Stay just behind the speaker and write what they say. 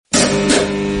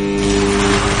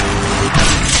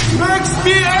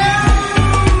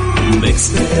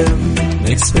ام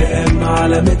ميكس بي ام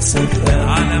على ميكس اف ام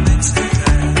على ميكس اف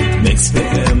ام ميكس بي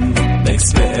ام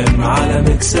ميكس بي ام على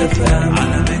ميكس اف ام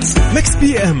على ميكس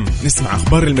بي ام. نسمع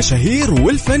اخبار المشاهير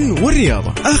والفن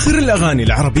والرياضة، اخر الاغاني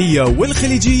العربية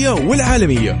والخليجية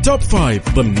والعالمية، توب 5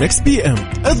 ضمن ميكس بي ام.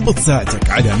 اضبط ساعتك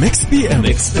على ميكس بي ام.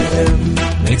 ميكس بي ام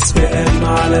ميكس بي ام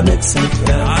على ميكس اف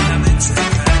ام على ميكس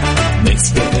اف ام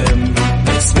ميكس بي ام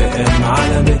ميكس بي ام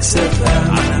على ميكس اف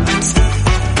ام على ميكس.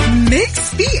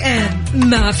 ميكس بي ام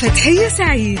مع فتحية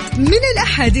سعيد من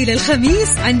الأحد إلى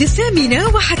الخميس عند 8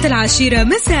 وحتى 10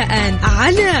 مساء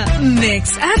على ميكس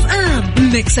اف ام.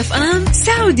 ميكس اف ام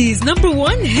سعوديز نمبر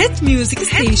 1 هيت ميوزك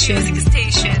ستيشن.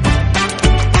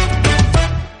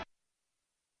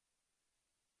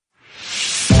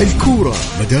 الكورة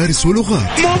مدارس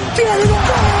ولغات،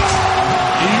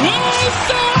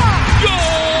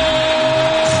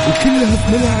 وكلها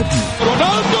في ملاعبنا.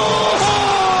 رونالدو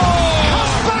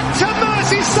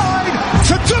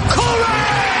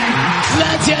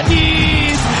لا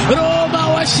جديد روما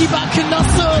وشباك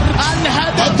النصر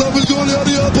الهدف بالجول يا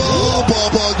رياض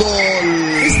بابا جول.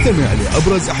 استمع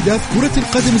لأبرز أحداث كرة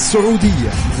القدم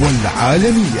السعودية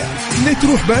والعالمية. لا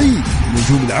تروح بعيد،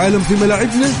 نجوم العالم في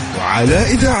ملاعبنا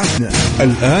وعلى إذاعتنا.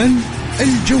 الآن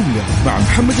الجولة مع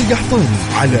محمد القحطاني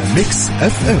على ميكس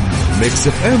اف ام. ميكس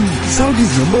اف ام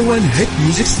سعوديز نمبر 1 هيت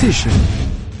ميوزك ستيشن.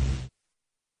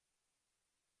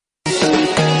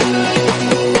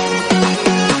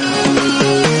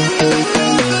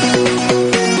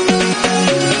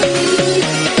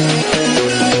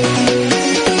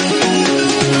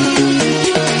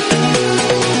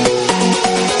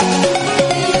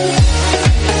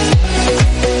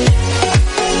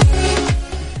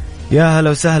 يا هلا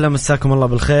وسهلا، مساكم الله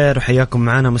بالخير وحياكم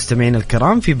معنا مستمعين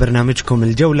الكرام في برنامجكم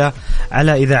الجولة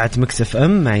على إذاعة ميكس اف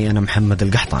ام. معي أنا محمد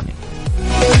القحطاني.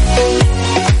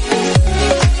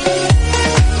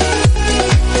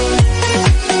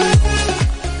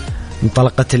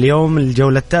 انطلقت اليوم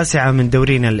الجولة التاسعة من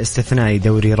دورينا الاستثنائي،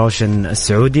 دوري روشن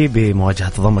السعودي،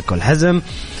 بمواجهة ضمك والحزم.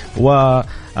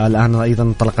 والآن أيضا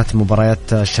انطلقت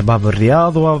مباريات الشباب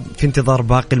الرياض، وفي انتظار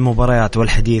باقي المباريات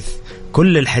والحديث،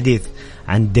 كل الحديث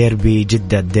عن ديربي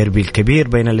جدة، الديربي الكبير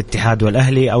بين الاتحاد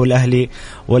والأهلي، أو الأهلي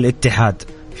والاتحاد.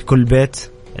 في كل بيت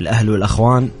الأهل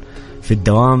والأخوان، في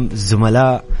الدوام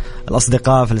الزملاء،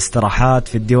 الأصدقاء، في الاستراحات،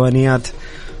 في الديوانيات،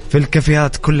 في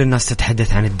الكافيهات، كل الناس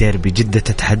تتحدث عن الديربي. جدة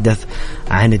تتحدث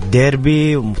عن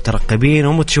الديربي، ومترقبين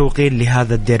ومتشوقين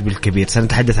لهذا الديربي الكبير.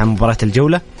 سنتحدث عن مباراة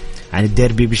الجولة، عن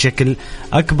الديربي بشكل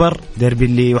أكبر، ديربي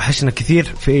اللي وحشنا كثير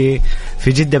في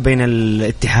جدة بين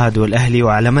الاتحاد والأهلي،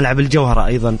 وعلى ملعب الجوهرة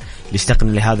أيضا اللي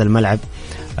اشتقنا لهذا الملعب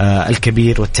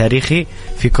الكبير والتاريخي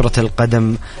في كرة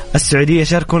القدم السعودية.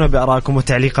 شاركونا بآرائكم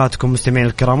وتعليقاتكم مستمعين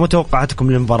الكرام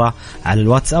وتوقعاتكم للمباراة على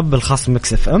الواتساب بالخاص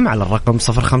ميكس اف ام على الرقم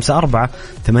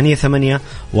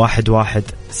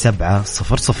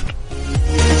 0548811700.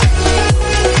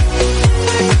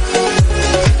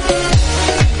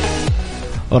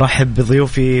 أرحب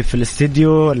بضيوفي في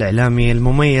الاستديو الإعلامي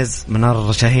المميز منار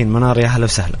الرشاهين. منار يا هلا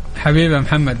وسهلا. حبيبي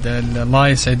محمد، الله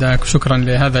يسعدك وشكرا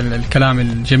لهذا الكلام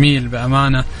الجميل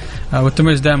بأمانة،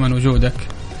 والتميز دائما وجودك.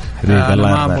 أنا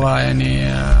ما أبغى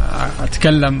يعني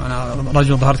أتكلم، أنا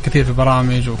رجل ظهرت كثير في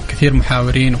برامج وكثير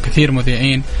محاورين وكثير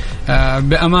مذيعين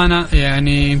بأمانة،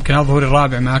 يعني يمكن هذا ظهوري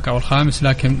الرابع معك أو الخامس،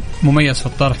 لكن مميز في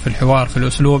الطرح، في الحوار، في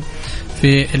الأسلوب،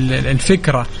 في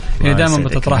الفكرة اللي دائما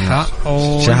بتطرحها،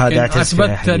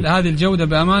 وأثبت هذه الجودة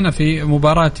بأمانة في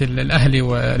مباراة الأهلي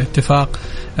والاتفاق،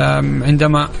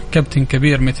 عندما كابتن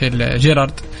كبير مثل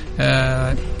جيرارد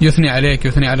يثني عليك،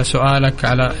 يثني على سؤالك،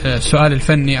 على السؤال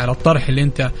الفني، على الطرح اللي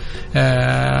أنت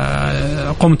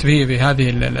قمت به بهذه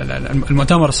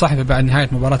المؤتمر الصحفي بعد نهاية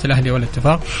مباراة الأهلي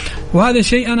والاتفاق. وهذا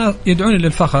شيء أنا يدعوني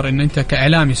للفخر، إن أنت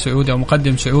كإعلامي سعودي أو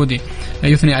مقدم سعودي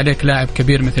يثني عليك لاعب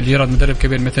كبير مثل جيرارد، مدرب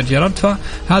كبير مثل جيرارد.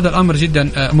 فهذا الأمر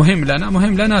جدا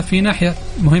مهم لنا في ناحية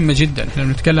مهمة جدا. احنا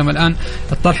بنتكلم الآن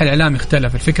الطرح الإعلامي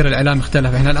اختلف، الفكر الإعلامي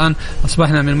اختلف. احنا الآن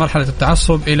أصبحنا من مرحلة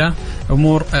التعصب إلى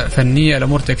أمور فنية، إلى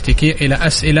أمور تكتيكية، إلى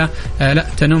أسئلة لا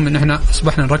تنم، إن احنا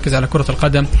أصبحنا نركز على كرة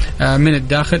القدم من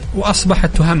الداخل،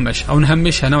 وأصبحت تهمش أو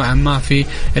نهمشها نوعا ما في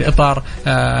الإطار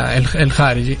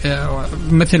الخارجي.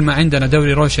 مثل ما عندنا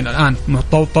دوري روشن الآن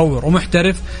متطور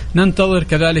ومحترف، ننتظر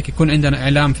كذلك يكون عندنا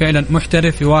إعلام فعلا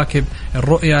محترف، يواكب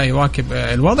الرؤية، يواكب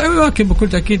الوضع، ويواكب بكل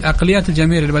تأكيد تأكيد عقليات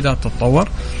الجماهير اللي بدأت تتطور.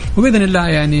 وبإذن الله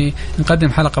يعني نقدم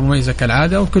حلقة مميزة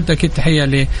كالعادة. وكل تأكيد تحية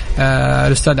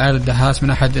للأستاذ عادل الدهاس من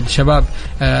أحد الشباب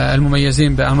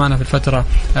المميزين بأمانة في الفترة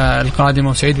القادمة،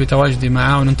 وسعيد بتواجدي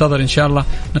معه، وننتظر إن شاء الله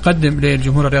نقدم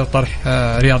للجمهور الرياضي طرح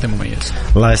رياضي مميز.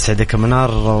 الله يسعدك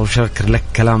منار، وشكر لك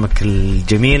كلامك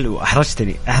الجميل،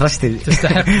 وأحرجتني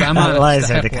تستحق بأمانة. الله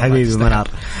يسعدك حبيبي منار.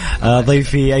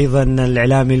 ضيفي أيضا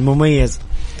الإعلامي المميز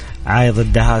عايض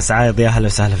الدهاس. عايض يا أهلا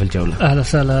وسهلا في الجولة. أهلا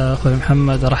وسهلا أخوي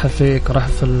محمد، أرحب فيك ورحب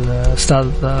في الأستاذ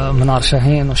منار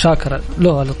شاهين، وشاكر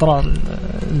له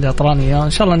اللي أطراني إياه. إن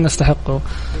شاء الله نستحقه،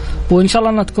 وإن شاء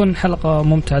الله أنها تكون حلقة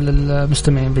ممتعة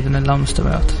للمستمعين بإذن الله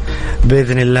والمستمعات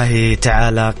بإذن الله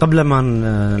تعالى.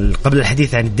 قبل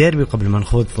الحديث عن الديربي، وقبل ما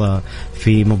نخوض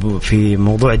في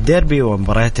موضوع الديربي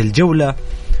ومباريات الجولة،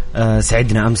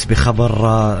 سعدنا أمس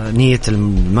بخبر نية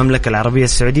المملكة العربية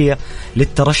السعودية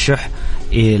للترشح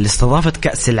لاستضافة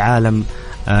كأس العالم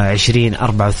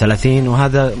 2034،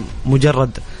 وهذا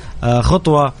مجرد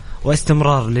خطوة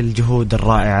واستمرار للجهود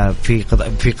الرائعة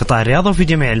في قطاع الرياضة وفي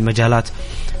جميع المجالات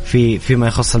فيما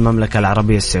يخص المملكة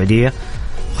العربية السعودية.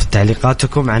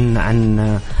 تعليقاتكم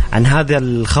عن هذا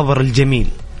الخبر الجميل.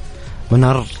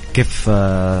 منار، كيف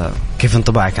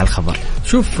انطباعك على الخبر؟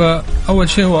 شوف، أول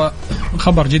شيء هو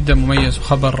خبر جدا مميز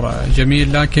وخبر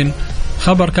جميل، لكن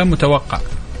خبر كان متوقع.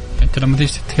 أنت لما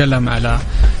تيجي تتكلم على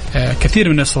كثير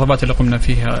من الاستضافات اللي قمنا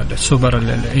فيها، السوبر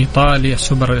الإيطالي،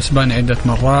 السوبر الإسباني عدة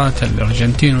مرات،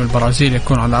 الأرجنتين والبرازيل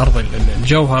يكون على أرض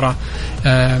الجوهرة،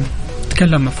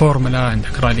 تتكلم فورمولا،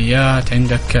 عندك راليات،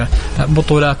 عندك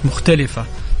بطولات مختلفة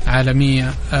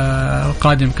عالمية،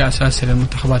 قادم كأس آسيا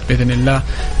للمنتخبات بإذن الله.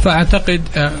 فأعتقد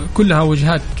كلها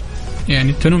وجهات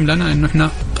يعني تنم لنا أنه إحنا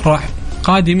راح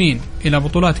قادمين إلى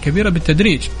بطولات كبيرة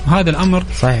بالتدريج، وهذا الأمر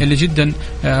صحيح. اللي جدا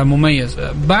مميز.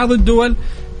 بعض الدول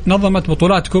نظمت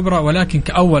بطولات كبرى ولكن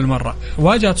كأول مرة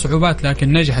واجهت صعوبات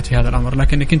لكن نجحت في هذا الأمر.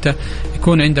 لكنك أنت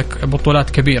يكون عندك بطولات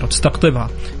كبيرة وتستقطبها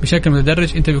بشكل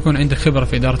متدرج، أنت بيكون عندك خبرة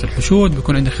في إدارة الحشود،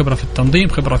 بيكون عندك خبرة في التنظيم،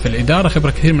 خبرة في الإدارة،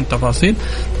 خبرة كثير من التفاصيل.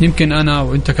 يمكن أنا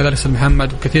وأنت كذلك أستاذ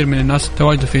محمد وكثير من الناس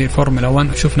تواجدوا في فورمولا 1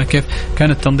 وشفنا كيف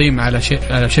كان التنظيم على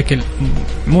شكل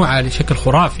مو عالي، شكل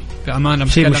خرافي بأمانة،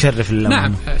 شيء مشرف لله.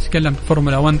 نعم، أتكلم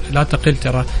فورمولا 1 لا تقل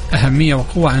ترى أهمية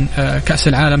وقوة عن كأس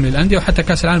العالم للأندية وحتى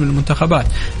كأس العالم للمنتخبات.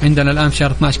 عندنا الآن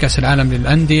شهر 12 كأس العالم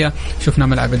للأندية، شفنا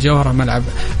ملعب الجوهرة، ملعب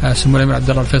سمو الأمير عبد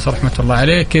الله الفيصل رحمة الله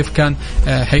عليه، كيف كان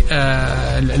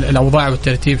الأوضاع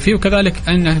والترتيب فيه، وكذلك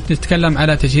أن نتكلم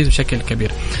على تجهيز بشكل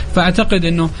كبير. فأعتقد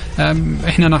أنه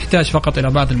إحنا نحتاج فقط إلى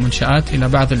بعض المنشآت، إلى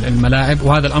بعض الملاعب،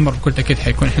 وهذا الأمر بكل تأكيد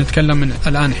حيكون. إحنا نتكلم من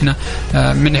الآن، إحنا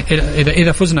من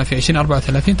إذا فزنا في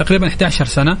 2034 تقريبا 11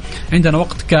 سنة، عندنا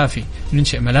وقت كافي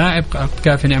ننشئ ملاعب، وقت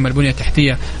كافي نعمل بنية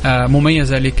تحتية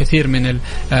مميزة لكثير من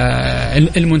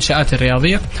المنشآت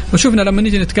الرياضية. وشوفنا لما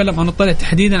نيجي نتكلم أو نطلع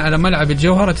تحديدا على ملعب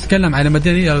الجوهرة، تتكلم على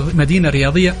مدينة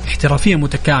رياضية احترافية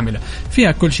متكاملة،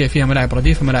 فيها كل شيء، فيها ملاعب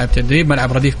رديف، ملاعب تدريب،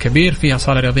 ملعب رديف كبير، فيها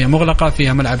صالة رياضية مغلقة،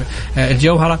 فيها ملعب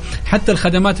الجوهرة، حتى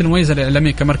الخدمات المميزة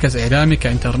للإعلامية كمركز إعلامي،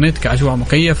 كإنترنت، كأجواء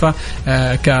مكيفة،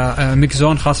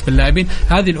 كميكزون خاص باللاعبين.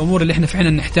 هذه الأمور اللي احنا فعلا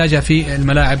نحتاجها في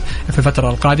الملاعب في الفترة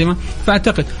القادمة.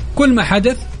 فأعتقد كل ما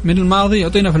حدث من الماضي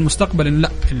يعطينا في المستقبل إن لا،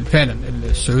 فعلا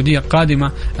السعودية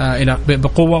قادمة إلى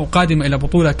بقوة وقادمة إلى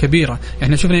بطولة كبيرة.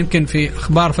 احنا شفنا يمكن في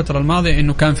أخبار الفترة الماضية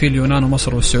إنه كان في اليونان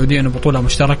ومصر والسعودية إنه بطولة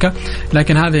مشتركة،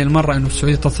 لكن هذه المرة إنه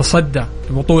السعودية تتصدى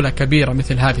لبطولة كبيرة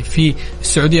مثل هذه في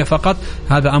السعودية فقط،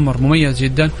 هذا أمر مميز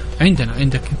جدا.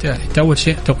 عندك أنت أول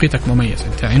شيء توقيتك مميز،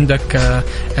 أنت عندك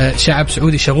شعب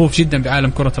سعودي شغوف جدا بعالم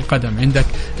كرة القدم، عندك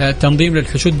تنظيم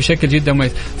للحشود بشكل جدا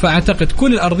مميز. فأعتقد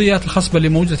كل الأرضيات الخصبة اللي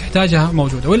موجودة تحتاجها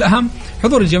موجودة، والأهم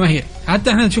حضور الجماهير. حتى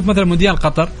احنا نشوف مثلا مونديال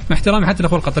قطر، مع احترامي حتى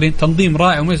الأخوة القطريين، تنظيم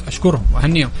رائع ومميز، أشكرهم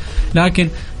وأهنيهم، لكن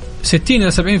 60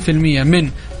 إلى 70% من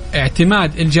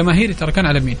اعتماد الجماهير ترى كان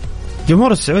على مين؟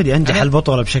 الجمهور السعودي أنجح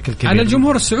البطولة بشكل كبير، على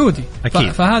الجمهور السعودي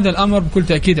أكيد. فهذا الأمر بكل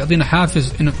تأكيد يعطينا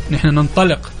حافز إنه نحن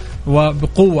ننطلق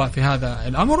وبقوة في هذا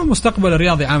الأمر، والمستقبل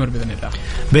الرياضي عامر بإذن الله.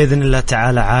 بإذن الله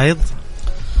تعالى. عايض،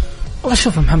 والله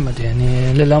شوف محمد،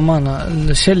 يعني للأمانة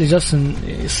الشيء اللي جالس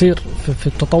يصير في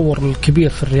التطور الكبير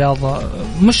في الرياضة،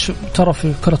 مش ترى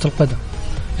في كرة القدم،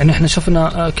 يعني احنا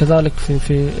شفنا كذلك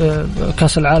في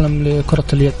كأس العالم لكرة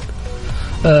اليد،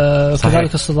 كذلك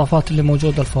الاستضافات اللي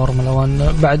موجودة الفورمولا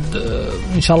 1 بعد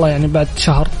إن شاء الله، يعني بعد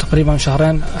شهر تقريبا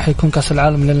شهرين حيكون كأس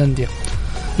العالم للأندية.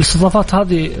 الاستضافات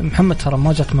هذه محمد ترى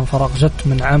ما جت من فراغ، جت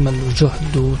من عمل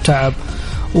وجهد وتعب،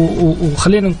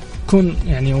 وخلينا نكون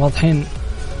يعني واضحين.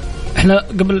 احنا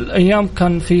قبل ايام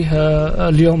كان فيه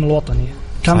اليوم الوطني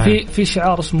كان في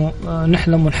شعار اسمه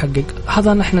نحلم ونحقق.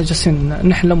 هذا نحن جالسين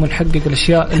نحلم ونحقق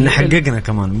الاشياء اللي حققنا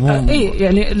كمان مو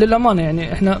يعني للامانه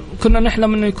يعني احنا كنا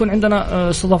نحلم انه يكون عندنا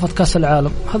استضافه كاس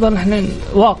العالم. هذا نحن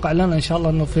واقع لنا ان شاء الله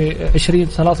انه في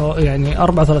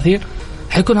 2034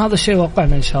 حيكون هذا الشيء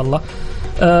واقعنا ان شاء الله.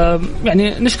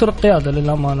 يعني نشكر القيادة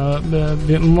للأمانة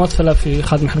بممثلة في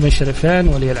خادم الحرمين الشريفين،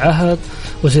 ولي العهد،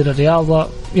 وزير الرياضة،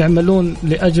 يعملون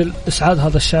لأجل إسعاد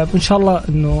هذا الشعب. إن شاء الله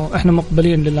إنه إحنا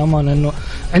مقبلين للأمانة إنه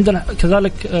عندنا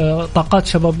كذلك طاقات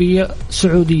شبابية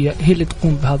سعودية هي اللي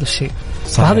تقوم بهذا الشيء.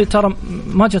 فهذه ترى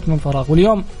ما جت من فراغ.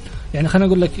 واليوم يعني خلينا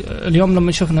أقول لك اليوم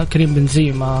لما شفنا كريم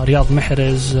بنزيما، رياض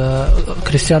محرز،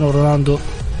 كريستيانو رونالدو،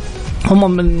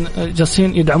 هم من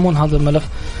جالسين يدعمون هذا الملف.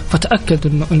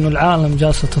 فتأكد إنه العالم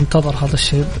جالسة تنتظر هذا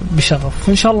الشيء بشغف.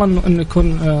 فإن شاء الله إنه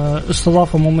يكون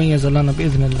استضافة مميزة لنا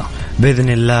بإذن الله. بإذن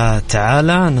الله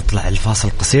تعالى. نطلع الفاصل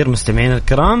قصير مستمعين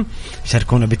الكرام،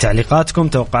 شاركونا بتعليقاتكم،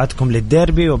 توقعاتكم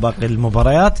للديربي وباقي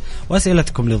المباريات،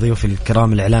 وأسئلتكم لضيوف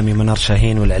الكرام الإعلامي منار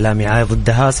شاهين والإعلامي عايض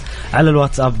الدهاس على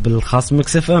الواتساب الخاص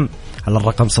ميكس اف ام على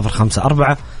الرقم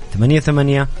 054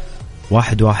 88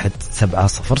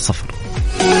 11700.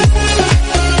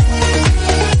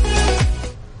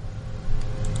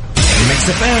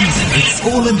 It's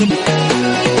all in the...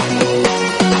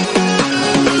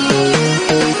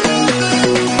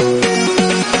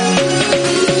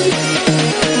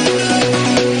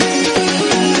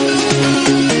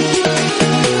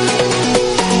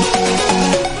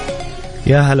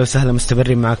 يا هلا وسهلا،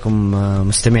 مستمرين معكم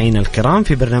مستمعين الكرام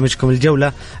في برنامجكم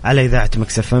الجولة على إذاعة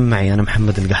ميكس اف ام. معي أنا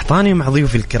محمد القحطاني مع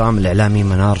ضيوفي الكرام الإعلامي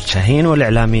منار شاهين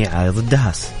والإعلامي عايض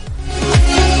الدهاس.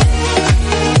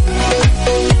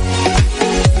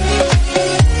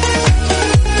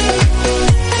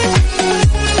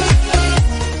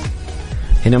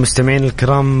 هنا مستمعين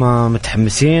الكرام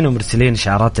متحمسين ومرسلين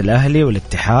شعارات الأهلي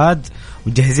والاتحاد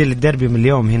وجاهزين للدربي من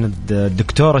اليوم. هنا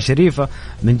الدكتورة شريفة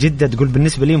من جدة تقول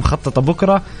بالنسبة لي مخططة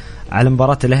بكرة على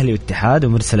مباراة الأهلي والاتحاد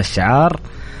ومرسل الشعار.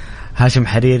 هاشم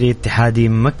حريري اتحادي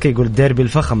من مكة يقول الدربي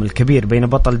الفخم الكبير بين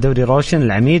بطل دوري روشن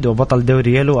العميد وبطل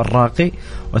دوري يلو الراقي،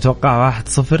 وتوقع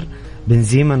 1-0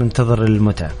 بنزيما، ننتظر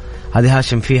المتعة. هذه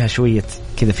هاشم فيها شوية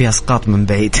كذا، فيها اسقاط من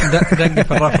بعيد، دق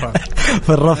في الرفرف في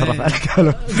الرفرف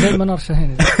الكلام زي منار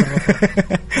شاهين.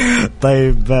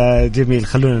 طيب جميل،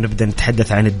 خلونا نبدأ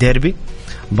نتحدث عن الديربي.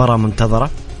 مباراة منتظرة،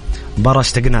 مباراة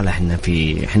اشتقنا لها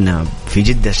احنا في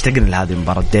جدة، اشتقنا لهذه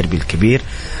المباراة الديربي الكبير.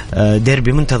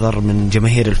 ديربي منتظر من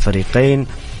جماهير الفريقين،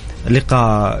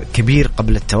 لقاء كبير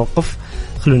قبل التوقف.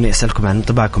 خلوني أسألكم عن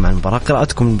انطباعكم عن المباراة،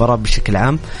 قراءتكم المباراة بشكل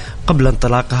عام قبل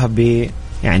انطلاقها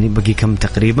يعني بقي كم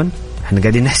تقريبا؟ احنا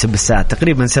قاعدين نحسب بالساعة،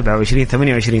 تقريبا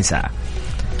 27-28 ساعة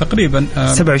تقريبا.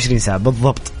 27 ساعة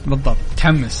بالضبط.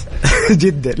 تحمس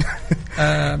جدا.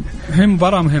 هي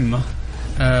مباراة مهمة،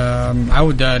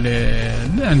 عودة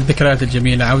للذكريات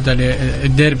الجميلة، عودة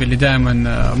للديربي اللي دائما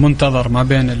منتظر ما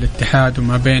بين الاتحاد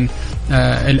وما بين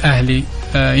الأهلي.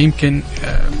 يمكن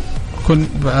كل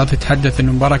بعض يتحدث إنه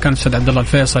المباراة كانت استاد عبد الله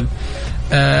الفيصل.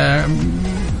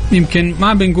 يمكن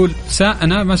ما بنقول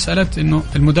ساءنا مسألة إنه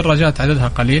المدرجات عددها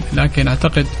قليل، لكن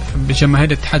أعتقد بجماهير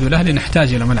الاتحاد والأهلي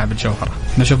نحتاج إلى ملعب الجوهرة.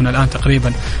 احنا شفنا الآن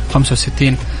تقريبا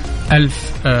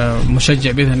 65,000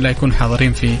 مشجع بإذن الله يكون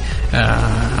حاضرين في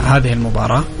هذه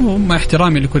المباراة، ومع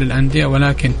احترامي لكل الأندية،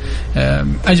 ولكن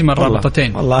أجمل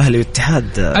رابطتين والله أهلي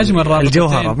والاتحاد، أجمل رابطتين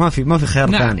الجوهرة، ما في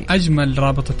خيار ثاني. أجمل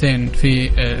رابطتين في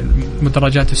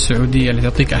المدرجات السعودية اللي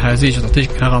تعطيك أهازيج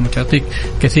وتعطيك نغم وتعطيك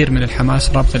كثير من الحماس،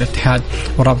 رابطة الاتحاد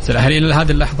ورابطة الأهلي. إلى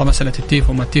هذه اللحظة مسألة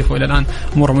التيفو وما التيفو إلى الآن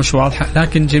أمور مش واضحة،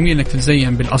 لكن جميل إنك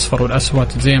تتزين بالأصفر والأسود،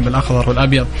 تتزين بالأخضر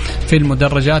والأبيض في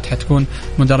المدرجات، حتكون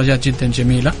مدرجات جدا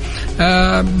جميلة.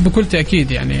 بكل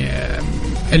تأكيد يعني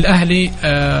الأهلي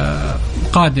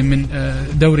قادم من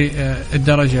دوري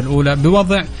الدرجة الأولى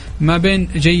بوضع ما بين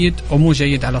جيد ومو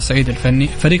جيد على الصعيد الفني،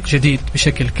 فريق جديد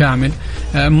بشكل كامل،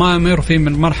 ما يمر فيه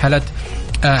من مرحلة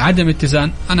عدم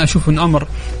اتزان. أنا أشوف أن أمر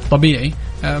طبيعي،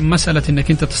 مسألة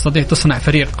أنك أنت تستطيع تصنع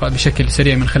فريق بشكل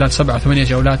سريع من خلال 7 أو 8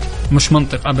 جولات مش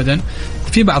منطق أبدا.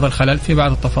 في بعض الخلل، في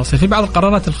بعض التفاصيل، في بعض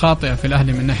القرارات الخاطئة في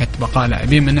الأهلي من ناحية بقاء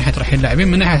لاعبين، من ناحية رحيل لاعبين،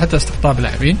 من ناحية حتى استقطاب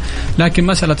لاعبين. لكن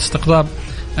مسألة استقطاب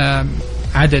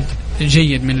عدد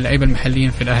جيد من اللعيبه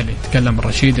المحليين في الأهلي، تكلم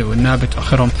الرشيدي والنابت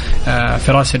واخرهم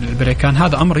فراس البريكان،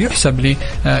 هذا امر يحسب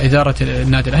لاداره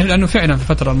النادي الاهلي، لانه فعلا في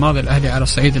الفتره الماضيه الاهلي على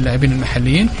الصعيد اللاعبين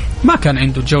المحليين ما كان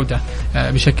عنده الجوده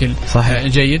بشكل صحيح.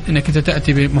 جيد انك انت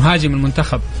تاتي بمهاجم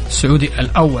المنتخب السعودي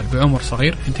الاول بعمر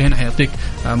صغير، انت هنا حيعطيك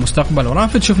مستقبل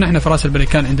ورافد. شفنا احنا فراس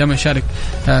البريكان عندما يشارك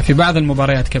في بعض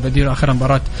المباريات كبديل، اخر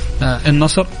مباراه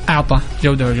النصر اعطى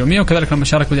جوده هجوميه، وكذلك لما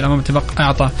شارك بديل امام الاتفاق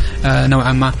اعطى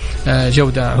نوعا ما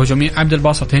جوده هجوميه. يعني عبد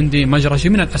الباسط هندي، مجرشي،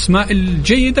 من الأسماء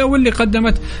الجيدة واللي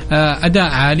قدمت أداء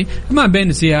عالي، ما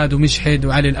بين زياد ومشحد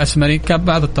وعلي الأسمري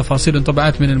كبعض التفاصيل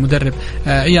انطباعات من المدرب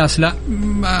إياس. لا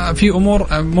في أمور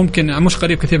ممكن مش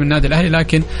قريب كثير من النادي الأهلي،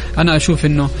 لكن أنا أشوف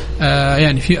إنه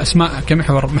يعني في أسماء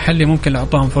كمحور محلي ممكن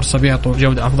لأعطاهم فرصة بيعطوا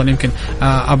جودة أفضل. يمكن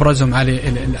أبرزهم علي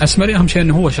الأسمري. أهم شيء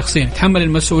إنه هو شخصيا يتحمل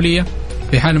المسؤولية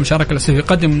في حال المشاركة الأساسية،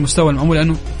 يقدم المستوى المعمول،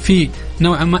 لأنه في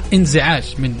نوعا ما انزعاج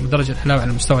من درجة الحلاوة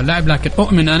على مستوى اللاعب. لكن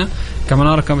أؤمن أنا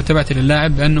كمنارة كمتابعتي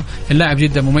للاعب بأنه اللاعب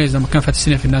جدا مميز لما كان فات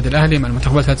السنة في النادي الأهلي مع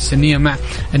المنتخبات فات السنية مع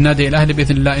النادي الأهلي،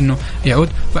 بإذن الله إنه يعود.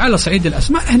 وعلى صعيد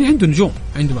الأسماء يعني عنده نجوم،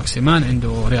 عنده ماكسيمان،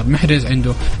 عنده رياض محرز،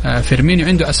 عنده فيرمينيو،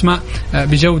 عنده أسماء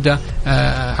بجودة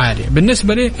عالية.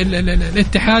 بالنسبة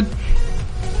للاتحاد،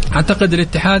 أعتقد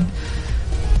الاتحاد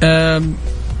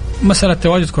مسألة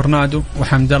تواجد كورنادو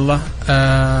وحمد الله،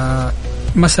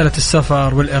 مسألة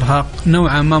السفر والإرهاق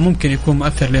نوعا ما ممكن يكون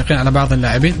مؤثر ليقين على بعض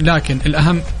اللاعبين، لكن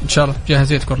الأهم إن شاء الله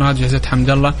جاهزية كورنادو، جاهزية حمد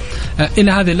الله.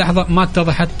 إلى هذه اللحظة ما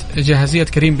اتضحت جاهزية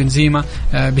كريم بنزيما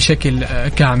بشكل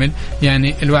كامل،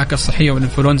 يعني الوعكة الصحية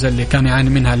والإنفلونزا اللي كان يعاني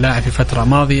منها اللاعب في فترة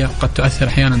ماضية قد تؤثر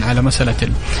أحيانا على مسألة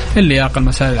اللياقة،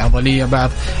 المسائل العضلية، بعض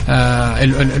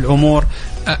الأمور.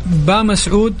 با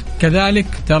مسعود كذلك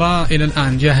ترى إلى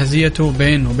الآن جاهزيته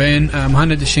بين وبين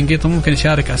مهند الشنقيطي ممكن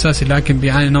يشارك أساسي، لكن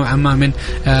بيعاني نوعا ما من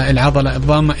العضلة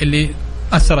الضامة اللي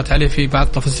أثرت عليه في بعض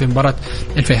تفاصيل مباراة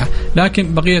الفيحاء.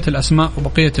 لكن بقية الأسماء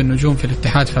وبقية النجوم في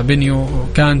الاتحاد، فابينيو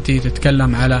وكانتي،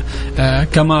 تتكلم على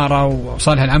كمارا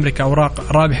وصالح العمري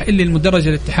كأوراق رابحة، اللي المدرج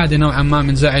الاتحادي نوعا ما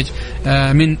منزعج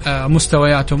من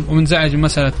مستوياتهم، ومنزعج من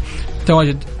مسألة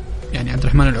تواجد يعني عبد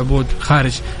الرحمن العبود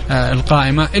خارج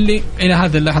القائمة، اللي إلى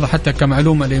هذه اللحظة حتى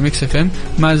كمعلومة لميكس اف ام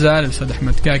ما زال الأستاذ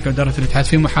أحمد كاكا وإدارة الاتحاد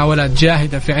في محاولات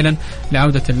جاهدة فعلا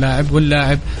لعودة اللاعب،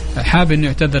 واللاعب حاب إنه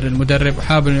يعتذر للمدرب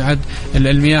وحاب إنه يعد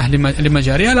المياه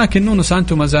لمجاريها، لكن نونو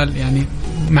سانتو ما زال يعني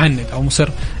معند أو مصر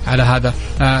على هذا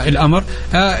الأمر.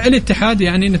 الاتحاد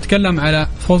يعني نتكلم على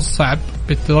فوز صعب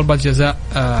بضربة جزاء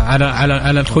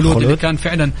على الخلود اللي كان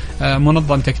فعلا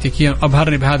منظم تكتيكيا،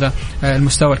 أبهرني بهذا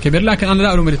المستوى الكبير. لكن أنا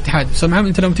لا ألوم الاتحاد، أستاذ محمد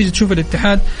أنت لما تيجي تشوف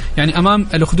الاتحاد يعني أمام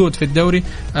الأخدود في الدوري،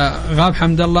 غاب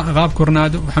حمد الله، غاب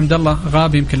كورنادو، وحمد الله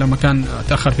غاب يمكن لما كان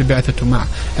تأخر في بعثته مع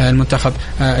المنتخب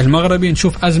المغربي.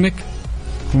 نشوف أزمك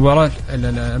مباراة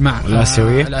مع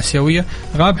الآسيوية،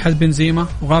 غاب حد بنزيما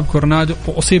وغاب كورنادو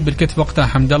وأصيب بالكتف وقتها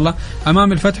حمد الله.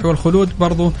 أمام الفتح والخلود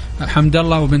برضو حمد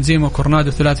الله وبنزيما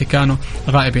وكورنادو ثلاثي كانوا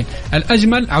غائبين.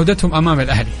 الأجمل عودتهم أمام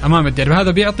الأهلي أمام الديربي،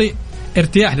 هذا بيعطي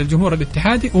ارتياح للجمهور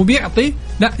الاتحادي وبيعطي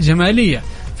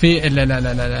في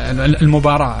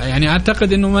المباراة. يعني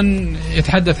أعتقد أنه من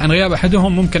يتحدث عن غياب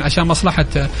أحدهم ممكن عشان مصلحة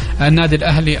النادي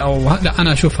الأهلي أو لا،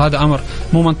 أنا أشوف هذا أمر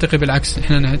مو منطقي، بالعكس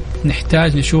إحنا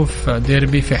نحتاج نشوف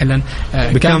ديربي فعلا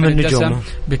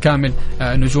بكامل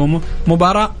نجومه.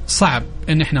 مباراة صعب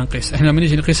إن إحنا نقيس، إحنا لما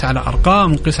نيجي نقيس على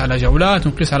أرقام ونقيس على جولات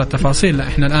ونقيس على تفاصيل، لا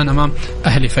إحنا الآن أمام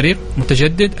أهلي فريق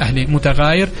متجدد، أهلي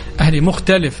متغاير، أهلي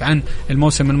مختلف عن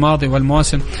الموسم الماضي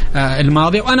والمواسم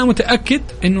الماضية. وأنا متأكد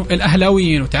إنه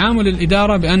الأهلاويين وتعامل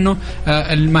الإدارة بأنه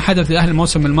ما حدث لأهل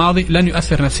الموسم الماضي لن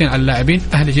يؤثر نفسيا على اللاعبين.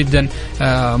 أهلي جدا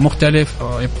مختلف،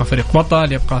 يبقى فريق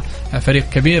بطل، يبقى فريق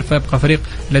كبير، فيبقى فريق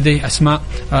لديه أسماء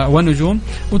ونجوم.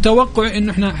 وتوقع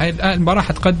إنه إحنا المباراة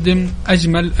حتقدم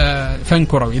أجمل فن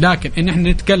كروي، لكن إن إحنا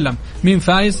نتكلم مين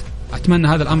فايز أتمنى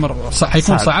هذا الأمر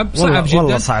حيكون صعب جدا،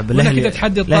 والله صعب. الأهلي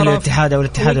تحدي الطرف، الاتحاد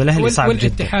والأهلي صعب جدا،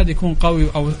 والاتحاد يكون قوي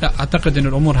أو أعتقد أن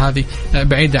الأمور هذه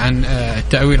بعيدة عن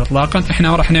التأويل إطلاقا.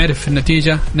 إحنا راح نعرف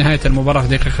النتيجة نهاية المباراة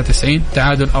في دقيقة 90،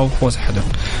 تعادل أو فوز أحدهم.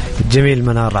 جميل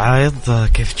منار عايض،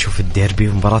 كيف تشوف الديربي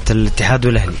ومباراة الاتحاد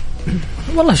والأهلي؟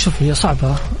 والله شوف هي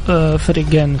صعبة،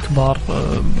 فريقين كبار،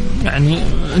 يعني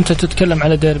أنت تتكلم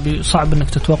على ديربي صعب أنك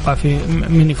تتوقع في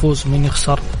مين يفوز ومين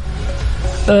يخسر.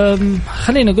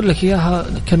 خليني أقول لك إياها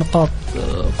كنقاط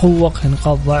قوة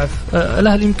كنقاط ضعف.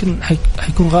 الأهلي يمكن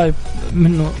حيكون غايب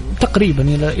منه تقريبا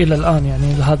إلى الآن،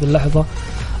 يعني إلى هذه اللحظة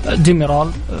ديميرال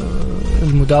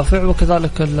المدافع،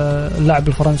 وكذلك اللاعب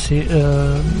الفرنسي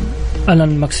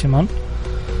ألان ماكسيمان.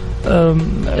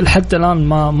 الحد الآن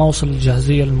ما وصل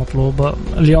الجاهزية المطلوبة.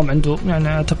 اليوم عنده يعني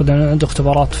أعتقد أنه عنده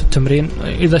اختبارات في التمرين،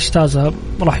 إذا اجتازها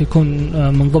راح يكون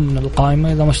من ضمن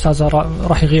القائمة، إذا ما اجتازها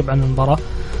راح يغيب عن المباراة.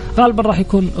 غالبا راح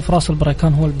يكون فراس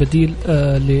البريكان هو البديل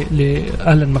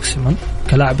لألان ماكسيمان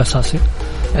كلاعب أساسي.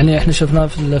 يعني احنا شفناه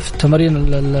في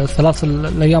التمارين الثلاث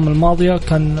الأيام الماضية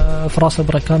كان فراس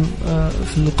البريكان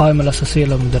في القائمة الأساسية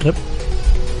للمدرب.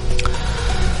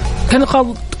 كان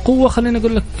نقاط قوة خلينا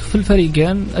أقول لك في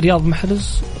الفريقين رياض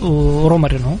محرز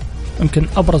ورومارينو. يمكن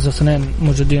أبرز اثنين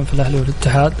موجودين في الأهلي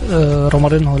والاتحاد.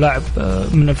 رومارينهو لاعب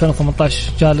من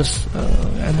 2018 جالس،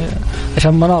 يعني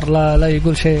عشان منار لا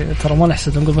يقول شيء، ترى ما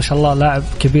نحسد، نقول ما شاء الله لاعب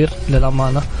كبير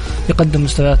للأمانة، يقدم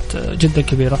مستويات جدا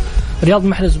كبيرة. رياض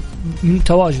محرز من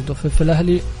تواجده في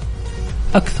الأهلي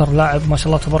أكثر لاعب ما شاء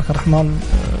الله تبارك الرحمن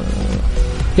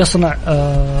يصنع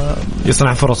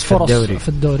فرص في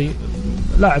الدوري.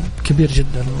 لاعب كبير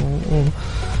جدا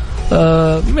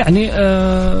يعني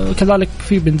كذلك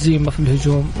في بنزيما في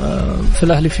الهجوم. في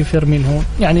الأهلي في فيرمينهو،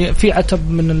 يعني في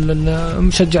عتب من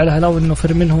المشجع الأهلاوي إنه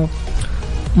فيرمينهو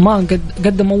ما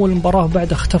قدم أول مباراة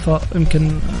بعد اختفى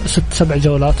يمكن 6-7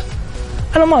 جولات.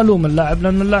 أنا ما ألوم اللاعب،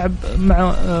 لأن اللاعب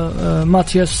مع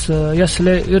ماتياس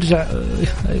يسلي يرجع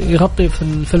يغطي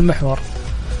في المحور،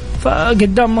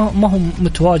 فقدام ما هو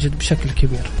متواجد بشكل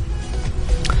كبير.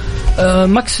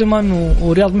 ماكسيمان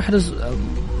ورياض محرز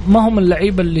ما هم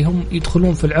اللعيبة اللي هم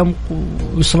يدخلون في العمق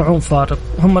ويصنعون فارق،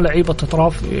 هم لعيبة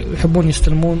أطراف يحبون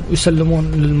يستلمون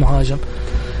ويسلمون للمهاجم.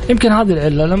 يمكن هذه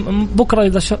العلة. بكرة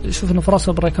إذا شفنا فراس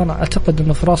البريكان أعتقد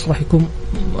أنه فراس راح يكون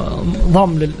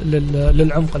ضام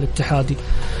للعمق الاتحادي.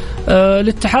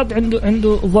 الاتحاد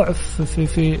عنده ضعف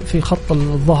في خط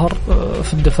الظهر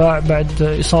في الدفاع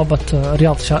بعد إصابة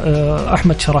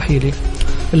أحمد شراحيلي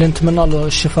اللي نتمنى له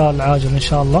الشفاء العاجل إن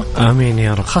شاء الله. آمين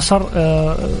يا رب. خسر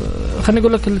خليني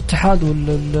أقول لك الاتحاد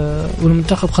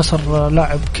والمنتخب خسر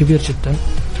لاعب كبير جدا.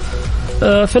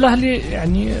 في الأهلي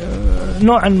يعني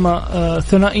نوعا ما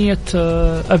ثنائية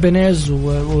أبينيز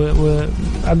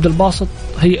وعبد الباسط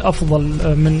هي أفضل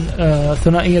من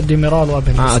ثنائية ديميرال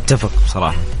وأبينيز. أتفق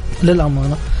بصراحة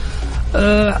للأمانة.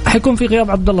 حيكون في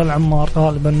غياب عبد الله العمار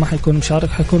غالبا، ما حيكون مشارك،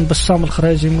 حيكون بسام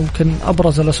الخريجي ممكن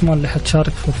أبرز الأسماء اللي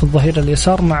حتشارك في الظهير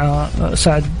اليسار مع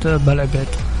سعد بالعبيد.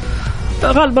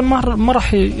 غالبا ما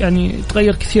راح يعني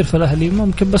يتغير كثير في الأهلي،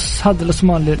 ممكن بس هذه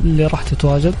الأسماء اللي راح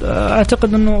تتواجد.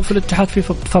 أعتقد أنه في الاتحاد في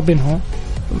فابينهو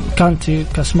كانتي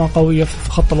كأسماء قوية في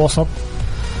خط الوسط،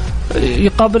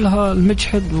 يقابلها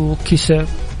المجحد وكيسيه.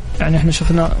 يعني احنا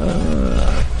شفنا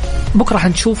بكرة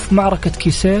حنشوف معركة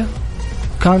كيسيه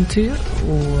كانتي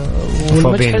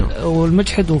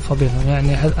والمجحد وفابينهو،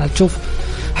 يعني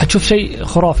حتشوف شيء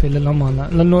خرافي للأمانة،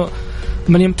 لأنه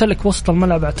من يمتلك وسط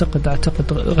الملعب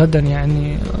أعتقد غدا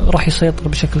يعني راح يسيطر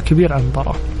بشكل كبير على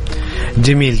المباراة.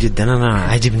 جميل جدا. أنا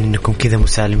عجبني إنكم كذا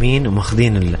مسالمين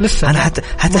وماخذين لسه أنا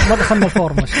حتى ما دخلنا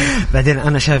الفورمة. بعدين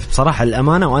أنا شايف بصراحة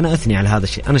الأمانة، وأنا أثني على هذا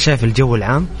الشيء، أنا شايف الجو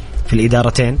العام في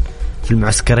الإدارتين في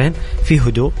المعسكرين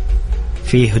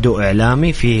في هدوء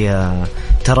إعلامي، في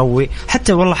تروي،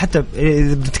 حتى والله حتى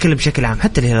بنتكلم بشكل عام،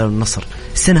 حتى الهلال والنصر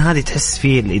السنة هذه تحس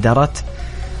فيه الإدارات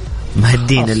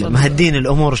مهدين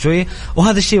الأمور شوية،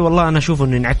 وهذا الشيء والله أنا أشوفه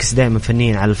إنه ينعكس دائما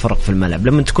فنيا على الفرق في الملعب.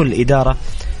 لما تكون الإدارة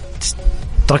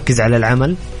تركز على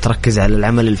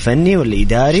العمل الفني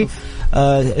والإداري،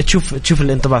 تشوف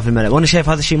الانطباع في الملعب. وانا شايف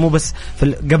هذا الشيء مو بس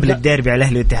قبل الديربي على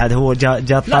الاهلي والاتحاد، هو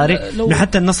جاء طاري انه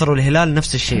حتى النصر والهلال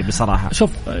نفس الشيء بصراحه. شوف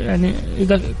يعني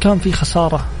اذا كان في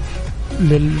خساره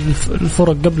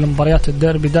للفرق قبل مباريات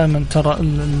الديربي، دائما ترى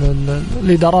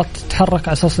الادارات تتحرك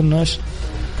على اساس انه ايش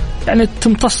يعني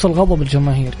تمتص الغضب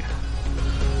الجماهيري.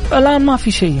 الآن ما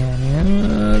في شيء، يعني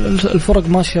الفرق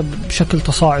ماشية بشكل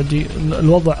تصاعدي،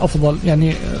 الوضع أفضل.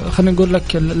 يعني خلينا نقول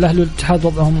لك الأهلي والاتحاد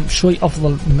وضعهم شوي أفضل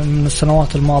من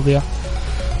السنوات الماضية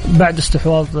بعد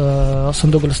استحواذ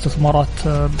صندوق الاستثمارات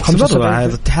ب75.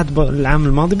 الاتحاد العام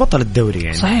الماضي بطل الدوري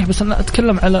يعني. صحيح، بس أنا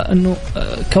أتكلم على أنه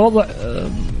كوضع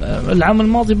العام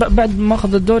الماضي بعد ما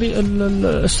أخذ الدوري،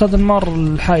 الأستاذ المار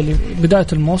الحايلي بداية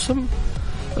الموسم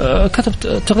كتب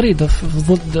تغريدة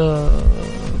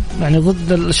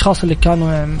ضد الأشخاص اللي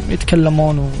كانوا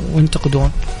يتكلمون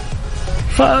وينتقدون.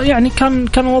 فيعني كان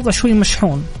الوضع شوي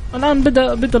مشحون. الآن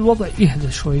بدأ الوضع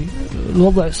يهدى شوي،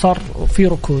 الوضع صار في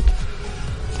ركود.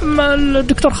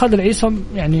 الدكتور خالد العيسى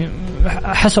يعني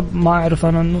حسب ما أعرف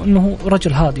أنا أنه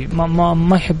رجل هادي،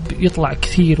 ما يحب يطلع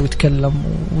كثير ويتكلم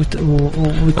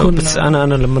ويكون. بس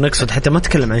أنا لما نقصد حتى ما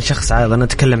أتكلم عن شخص عادي، أنا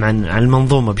أتكلم عن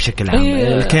المنظومة بشكل عام،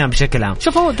 الكيان بشكل عام.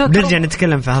 نرجع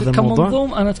نتكلم في هذا الموضوع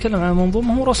كمنظوم. أنا أتكلم عن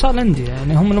منظومة، هو رؤساء الأندية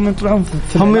يعني هم لما يطلعون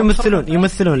هم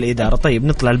يمثلون الإدارة. طيب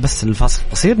نطلع بس الفاصل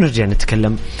قصير، نرجع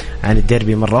نتكلم عن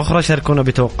الديربي مرة أخرى. شاركونا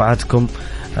بتوقعاتكم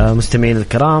مستمعين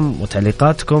الكرام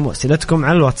وتعليقاتكم وأسئلتكم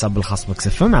على الواتساب الخاص بمكس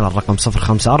اف ام على الرقم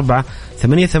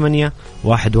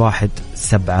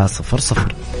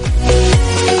 0548811700.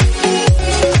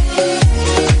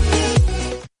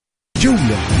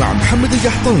 جولة مع محمد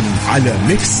القحطاني على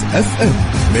ميكس اف ام.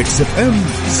 ميكس اف ام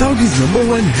سعوديز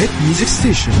نمبر 1 هيت ميوزك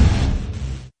ستيشن.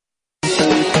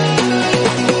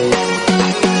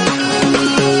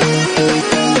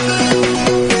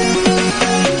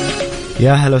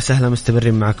 يا هلا وسهلا،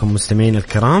 مستمرين معكم مستمعين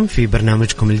الكرام في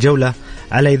برنامجكم الجولة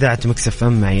على إذاعة مكس اف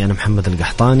ام. معي أنا محمد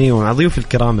القحطاني ومع ضيوف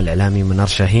الكرام الإعلامي منار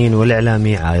شاهين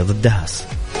والإعلامي عايض الدهاس.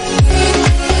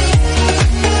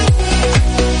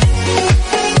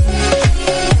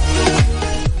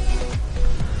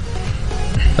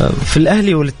 في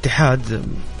الأهلي والاتحاد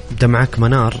بدأ معك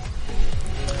منار،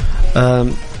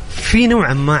 في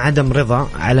نوعا ما عدم رضا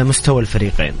على مستوى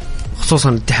الفريقين، خصوصا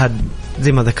الاتحاد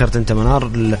زي ما ذكرت انت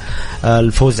منار،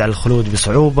 الفوز على الخلود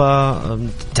بصعوبة،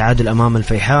 التعادل امام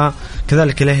الفيحاء،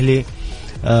 كذلك الاهلي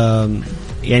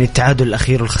يعني التعادل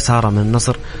الاخير والخسارة من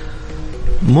النصر.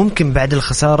 ممكن بعد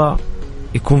الخسارة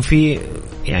يكون في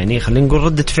يعني خلينا نقول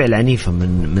ردة فعل عنيفة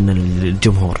من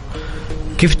الجمهور.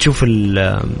 كيف تشوف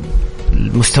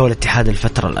المستوى الاتحاد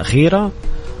الفترة الأخيرة،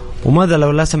 وماذا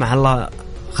لو لا سمح الله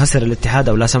خسر الاتحاد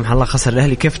أو لا سمح الله خسر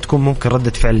الأهلي؟ كيف تكون ممكن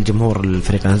ردة فعل الجمهور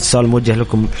الفريقين؟ السؤال موجه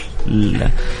لكم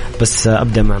بس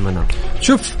أبدأ مع منار.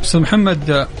 شوف أستاذ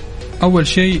محمد، أول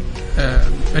شيء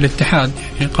الاتحاد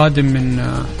يعني قادم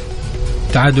من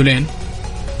تعادلين،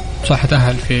 صح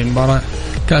تأهل في مباراة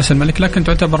كأس الملك لكن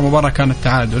تعتبر مباراة كانت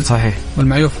تعادل صحيح،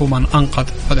 والمعيوف هو من أنقذ.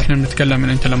 هذا إحنا بنتكلم من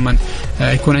أنت لما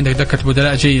يكون عندك دكة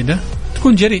بدلاء جيدة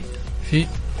تكون جريء في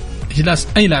إجلاس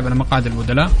أي لاعب على مقاعد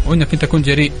البدلاء، وإنك أنت تكون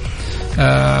جريء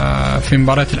في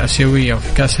مباراة الآسيوية وفي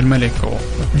كأس الملك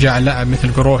وجعل لاعب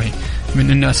مثل قروهي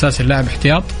من إنه أساس اللاعب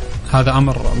احتياط، هذا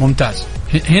أمر ممتاز.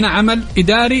 هنا عمل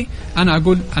إداري. أنا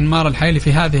أقول أنمار الحيلي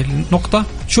في هذه النقطة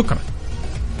شكرا،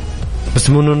 بس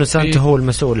نونو سانتو هو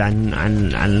المسؤول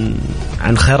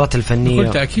عن خيارات الفنية.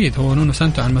 بكل تأكيد هو نونو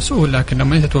سانتو عن مسؤول، لكن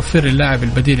لما أنت توفر اللاعب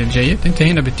البديل الجيد أنت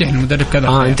هنا بتتيح المدرب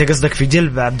كذا. أنت قصدك في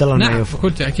جلب عبد الله المعيوف. نعم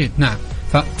بكل تأكيد. نعم،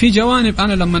 ففي جوانب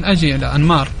أنا لما أجي إلى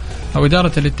أنمار أو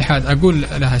إدارة الاتحاد أقول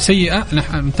لها سيئة،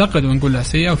 نحن ننتقد ونقول لها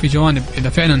سيئة، وفي جوانب إذا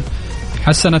فعلا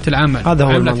حسنت العمل هذا هو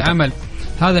عملت عمل،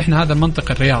 هذا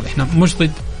المنطق الرياضي. إحنا مش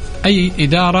ضد أي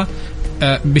إدارة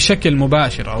بشكل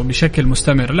مباشر أو بشكل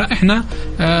مستمر، لا إحنا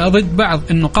ضد بعض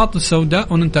النقاط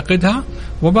السوداء وننتقدها،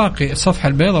 وباقي الصفحة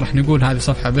البيضاء رح نقول هذه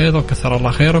صفحة بيضاء وكثر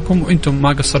الله خيركم وإنتم ما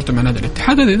قصرتم عن هذا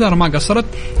الاتحاد. الإدارة ما قصرت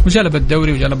وجلبت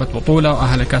دوري وجلبت بطولة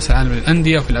وأهل كأس العالم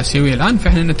للأندية وفي الآسيوية الآن،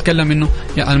 فإحنا نتكلم إنه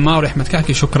يا أنمار وأحمد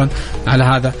كاكي شكرا على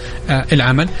هذا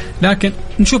العمل. لكن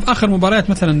نشوف آخر مباريات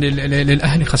مثلا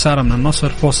للأهلي، خسارة من النصر،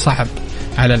 فوز صعب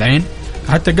على العين،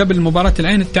 حتى قبل مباراة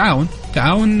العين التعاون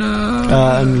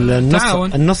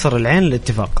النصر العين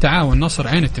الاتفاق، تعاون نصر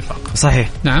عين اتفاق صحيح.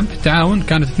 نعم، التعاون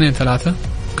كانت 2-3،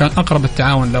 كان أقرب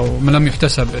التعاون لو لم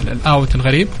يحتسب الأوت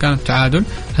الغريب، كانت تعادل،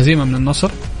 هزيمة من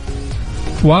النصر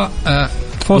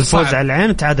وفوز على العين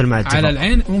وتعادل مع الاتفاق. على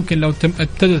العين ممكن لو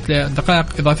ابتدت لدقائق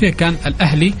إضافية كان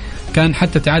الأهلي كان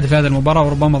حتى تعادل في هذه المباراة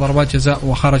وربما ضربات جزاء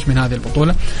وخرج من هذه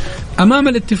البطولة. أمام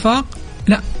الاتفاق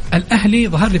لا، الأهلي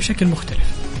ظهر لي بشكل مختلف،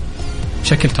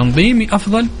 شكل تنظيمي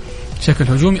أفضل، شكل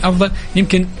هجومي أفضل.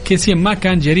 يمكن كيسين ما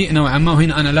كان جريء نوعا ما،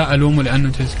 وهنا أنا لا ألومه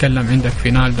لأنه تتكلم عندك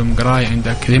فينالدو مقراي،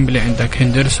 عندك ديمبلي، عندك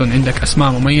هندرسون، عندك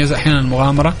أسماء مميزة أحيانا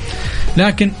مغامرة.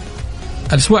 لكن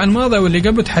الأسبوع الماضي واللي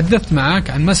قبل تحدثت معاك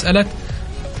عن مسألة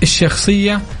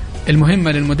الشخصية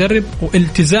المهمة للمدرب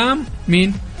والتزام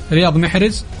من رياض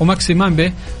محرز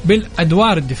وماكسيمان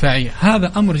بالأدوار الدفاعية.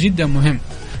 هذا أمر جدا مهم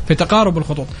في تقارب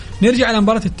الخطوط. نرجع على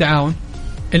مباراة التعاون،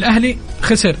 الأهلي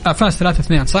خسر فاز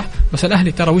 3-2 صح، بس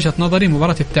الأهلي ترى وجهة نظري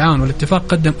مباراة التعاون والاتفاق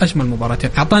قدم أجمل مباراتين،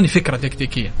 أعطاني فكرة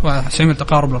تكتيكية، عمل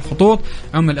تقارب للخطوط،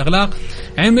 عمل إغلاق،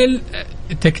 عمل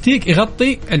تكتيك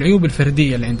يغطي العيوب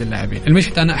الفردية اللي عند اللاعبين.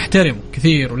 المشهد أنا أحترمه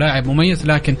كثير ولاعب مميز،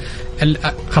 لكن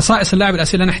خصائص اللاعب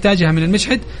الأساسية اللي أنا أحتاجها من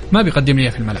المشهد ما بيقدم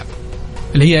لي في الملعب،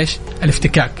 اللي هي إيش؟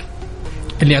 الافتكاك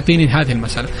اللي يعطيني هذه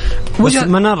المسألة. بس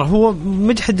منار هو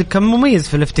مجحد كان مميز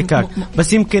في الافتكاك،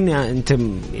 بس يمكن يعني انت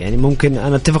يعني ممكن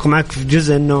انا اتفق معك في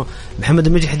جزء انه محمد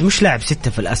المجحد مش لاعب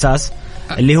 6 في الاساس،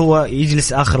 اللي هو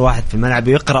يجلس اخر واحد في الملعب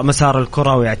ويقرأ مسار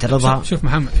الكرة ويعترضها. شوف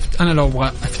محمد، انا لو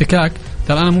ابغى افتكاك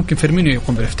ترى انا ممكن فيرمينيو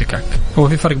يقوم بالافتكاك. هو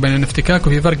في فرق بين الافتكاك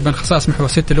وفي فرق بين خصائص محور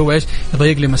 6 اللي هو ايش؟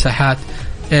 يضيق لي مساحات،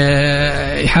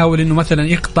 يحاول انه مثلا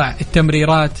يقطع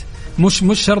التمريرات، مش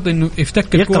شرط انه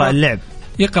يفتك الكرة،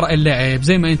 يقرأ اللعب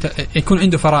زي ما انت يكون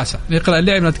عنده فراسة يقرأ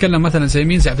اللعب. نتكلم مثلا زي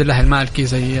مين؟ زي عبد الله المالكي،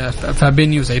 زي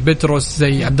فابينيو، زي بتروس،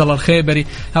 زي عبد الله الخيبري،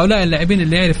 هؤلاء اللاعبين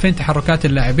اللي يعرف فين تحركات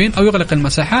اللاعبين او يغلق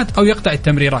المساحات او يقطع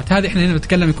التمريرات. هذه احنا هنا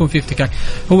نتكلم يكون في افتكاك،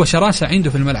 هو شراسة عنده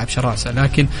في الملعب شراسة،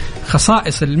 لكن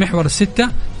خصائص المحور 6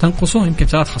 تنقصه يمكن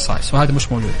 3 خصائص وهذا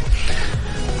مش موجود.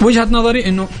 وجهة نظري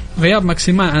انه غياب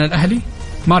ماكسيمان عن الاهلي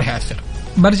ما راح يأثر.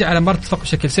 برجع على مباراة الاتفاق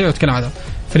بشكل سريع واتكلم عنها.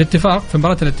 في الاتفاق، في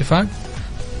مباراة الاتفاق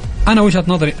أنا وجهة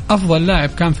نظري أفضل لاعب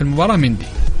كان في المباراة مندي،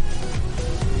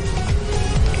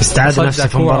 استعاد نفسه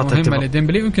في مباراة مهمة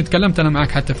لديمبلي، ويمكن تكلمت أنا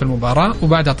معك حتى في المباراة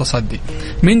وبعدها تصدي.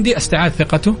 مندي استعاد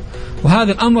ثقته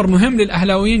وهذا الأمر مهم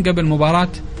للأهلاويين قبل مباراة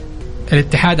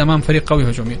الاتحاد أمام فريق قوي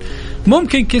هجوميا.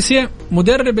 ممكن كيسيه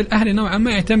مدرب الأهلي نوعا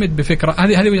ما يعتمد بفكرة،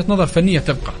 هذه وجهة نظر فنية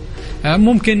تبقى،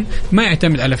 ممكن ما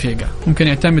يعتمد على فيجا، ممكن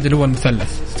يعتمد اللي هو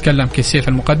المثلث، تكلم كيسيه في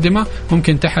المقدمة،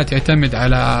 ممكن تحت يعتمد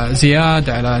على زياد،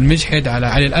 على المجحد، على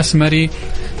علي الأسمري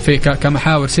في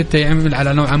كمحاور 6، يعمل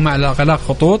على نوعا ما على غلاق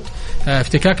خطوط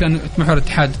افتكاك، لأن محور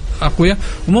الاتحاد أقوياء.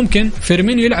 وممكن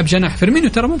فيرمينيو يلعب جناح، فيرمينيو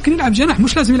ترى ممكن يلعب جناح،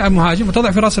 مش لازم يلعب مهاجم،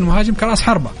 وتضع في رأس المهاجم كرأس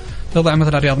حربة، تضع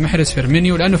مثلا رياض محرز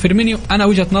فيرمينيو، لأنه فيرمينيو أنا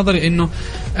وجهة نظري إنه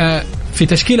في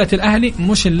تشكيلة الأهلي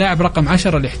مش اللاعب رقم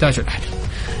 10 اللي يحتاجه الأهلي.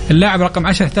 اللاعب رقم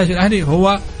 10 يحتاج الأهلي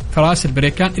هو فراس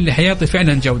البريكان اللي حيعطي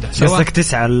فعلا جودة. قصدك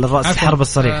 9 الرأس الحرب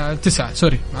الصريح؟ 9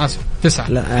 سوري آسف 9.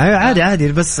 لا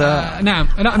عادي بس نعم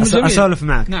لا أسولف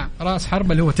معك. نعم رأس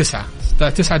حرب اللي هو 9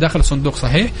 داخل الصندوق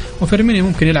صحيح. وفيرمينيو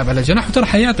ممكن يلعب على الجناح، وترى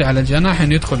حيعطي على الجناح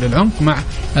إنه يدخل للعمق مع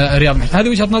رياض محرز. هذه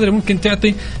وجهة نظري ممكن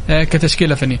تعطي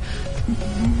كتشكيلة فنية.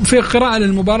 في قراءة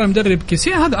للمباراة مدرب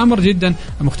كيسيه هذا أمر جدا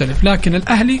مختلف، لكن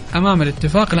الأهلي أمام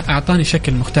الاتفاق لا أعطاني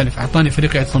شكل مختلف، أعطاني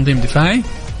فريق يعد تنظيم دفاعي،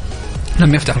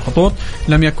 لم يفتح الخطوط،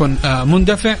 لم يكن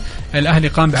مندفع. الأهلي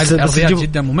قام بعدد أرضيات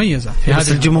جدا مميزة في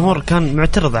هذا. الجمهور كان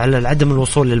معترض على عدم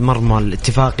الوصول للمرمى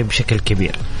الاتفاقي بشكل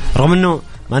كبير، رغم أنه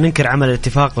ما ننكر عمل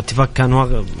الاتفاق، والاتفاق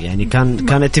كان يعني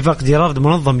كان اتفاق جيرارد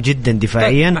منظم جدا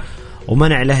دفاعيا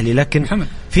ومنع الأهلي، لكن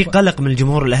في قلق من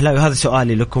الجمهور الأهلاوي. هذا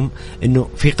سؤالي لكم، إنه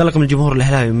في قلق من الجمهور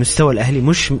الأهلاوي مستوى الأهلي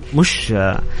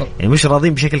مش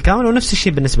راضين بشكل كامل، ونفس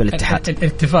الشيء بالنسبة للاتحاد.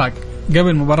 الاتفاق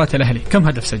قبل مباراة الأهلي كم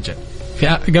هدف سجل؟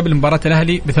 قبل مباراة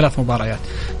الأهلي ب3 مباريات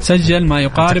سجل ما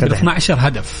يقارب 12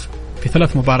 هدف في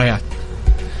 3 مباريات.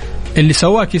 اللي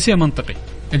سواه كيسيه منطقي،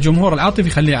 الجمهور العاطفي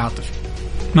خليه عاطفي.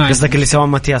 قصدك اللي سواه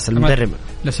ماتياس المدرب؟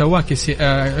 اللي سواه كيسيه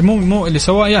مو اللي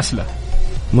سواه ياسلا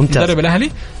ممتاز. مدرب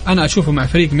الأهلي أنا أشوفه مع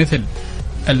فريق مثل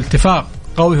الاتفاق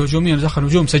قوي هجوميا ودخل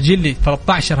هجوم سجل لي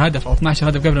 13 هدف أو 12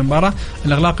 هدف قبل المباراة.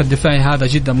 الإغلاق الدفاعي هذا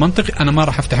جدا منطقي، أنا ما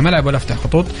راح أفتح ملعب ولا أفتح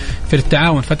خطوط. في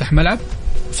التعاون فتح ملعب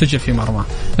سجل في مرمى،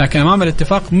 لكن أمام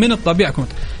الاتفاق من الطبيعي كنت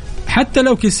حتى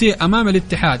لو كيسيه أمام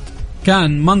الاتحاد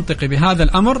كان منطقي بهذا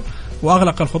الأمر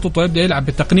وأغلق الخطوط ويبدأ يلعب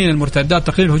بالتقنين المرتدات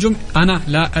تقليل الهجوم، أنا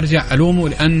لا أرجع ألومه،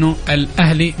 لأنه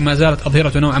الأهلي ما زالت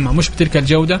أظهرته نوعا ما مش بتلك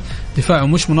الجودة، دفاعه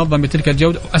مش منظم بتلك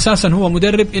الجودة، أساسا هو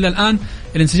مدرب إلى الآن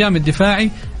الانسجام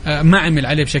الدفاعي ما عمل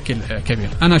عليه بشكل كبير.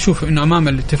 أنا أشوف إنه أمام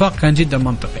الاتفاق كان جدا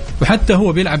منطقي، وحتى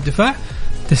هو بيلعب دفاع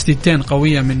تسديدتين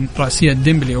قوية من رأسية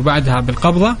ديمبلي وبعدها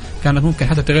بالقبضة كانت ممكن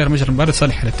حتى تغير مجرى المباراة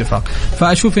لصالح الاتفاق.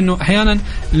 فأشوف إنه أحيانا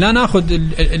لا نأخذ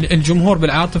الجمهور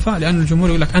بالعاطفة، لأن الجمهور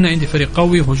يقول لك أنا عندي فريق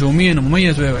قوي هجوميا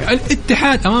ومميز.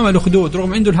 الاتحاد أمام الأخدود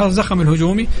رغم عنده هذا الزخم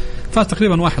الهجومي فاز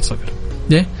تقريبا 1-0.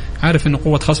 ليه؟ عارف إنه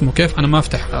قوة خصمه كيف، أنا ما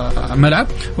أفتح ملعب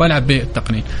وألعب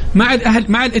بالتقنين.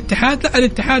 مع الاتحاد لا،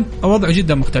 الاتحاد وضعه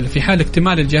جدا مختلف. في حال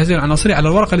اكتمال الجاهزية العناصرية على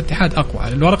الورقة الاتحاد أقوى،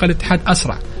 على الورقة الاتحاد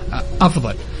أسرع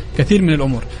أفضل كثير من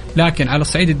الأمور، لكن على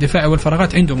الصعيد الدفاعي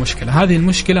والفراغات عنده مشكلة. هذه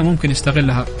المشكلة ممكن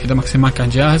يستغلها إذا ماكسيمان كان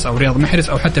جاهز أو رياض محرز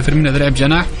أو حتى فيرمينيو لعب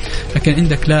جناح، لكن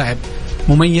عندك لاعب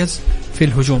مميز في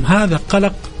الهجوم. هذا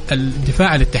قلق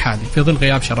الدفاع الاتحادي في ظل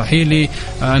غياب شراحيلي،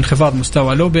 انخفاض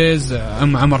مستوى لوبيز،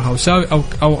 عمر هوساوي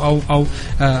أو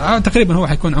تقريبا هو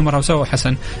حيكون عمر هوساوي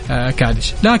وحسن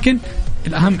كادش. لكن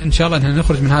الأهم إن شاء الله أن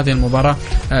نخرج من هذه المباراة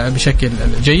بشكل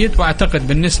جيد، وأعتقد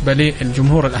بالنسبة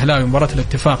للجمهور الأهلاوي مباراة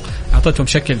الاتفاق أعطتهم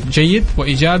شكل جيد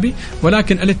وإيجابي،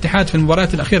 ولكن الاتحاد في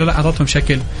المباريات الأخيرة لا أعطتهم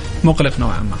شكل مقلق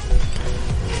نوعا ما.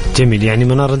 جميل. يعني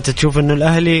منار أنت تشوف أنه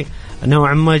الأهلي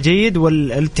نوعا ما جيد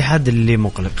والاتحاد اللي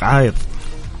مقلق عايض؟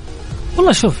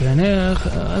 والله شوف يعني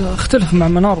اختلف مع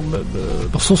منار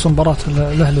بخصوص مباراة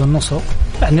الأهلي والنصر.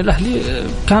 يعني الأهلي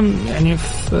كان يعني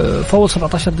في أول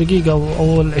 17 دقيقة أو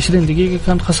أول 20 دقيقة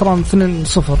كان خسران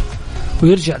 2-0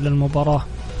 ويرجع للمباراة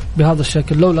بهذا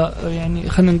الشكل، لولا يعني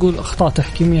خلينا نقول أخطاء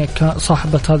تحكيمية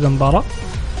صاحبة هذا المباراة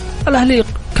الأهلي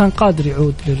كان قادر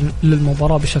يعود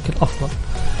للمباراة بشكل أفضل.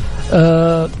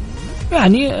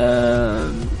 يعني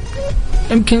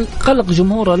يمكن قلق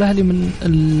جمهور الأهلي من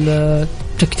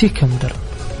التكتيك المدرب،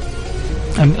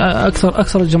 يعني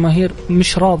أكثر الجماهير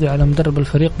مش راضي على مدرب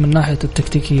الفريق من ناحية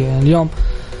التكتيكية. يعني اليوم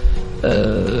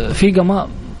فيجا ما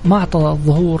أعطى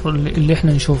الظهور اللي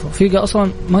إحنا نشوفه. فيجا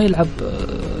أصلا ما يلعب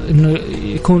إنه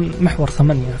يكون محور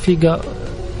 8، فيجا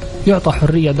يعطى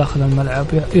حرية داخل الملعب،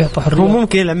 يعطى حرية. هو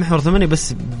ممكن يلعب محور 8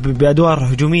 بس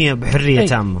بأدوار هجومية بحرية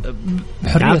تامة،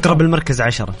 يعني أقرب المركز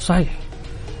 10. صحيح.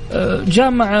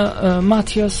 جاء مع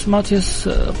ماتياس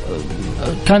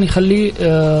كان يخليه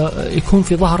يكون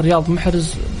في ظهر رياض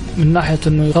محرز من ناحية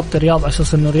إنه يغطي الرياض على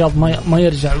أساس إنه الرياض ما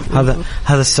يرجع.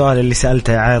 هذا السؤال اللي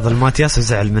سألته يا عايض الماتياس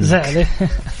وزعل منك. زعل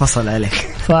فصل عليك.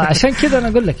 فعشان كذا أنا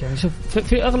أقول لك يعني شوف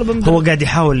في أغلب هو قاعد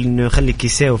يحاول إنه يخلي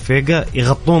كيسيه وفيجا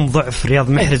يغطون ضعف رياض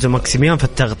محرز وماكسيميان في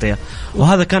التغطية،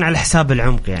 وهذا كان على حساب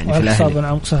العمق يعني في الأهلي. حساب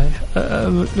العمق صحيح.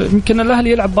 يمكن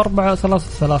الأهلي يلعب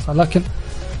ب4-3-3 لكن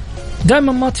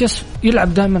دائما ماتياس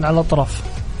يلعب دائما على الأطراف،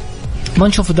 ما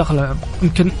نشوفه داخل العمق.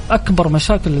 يمكن أكبر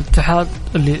مشاكل الاتحاد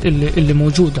اللي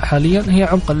موجودة حاليا هي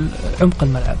عمق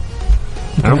الملعب.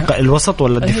 عمق الوسط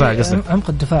ولا الدفاع قصدك؟ عمق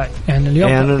الدفاع يعني اليوم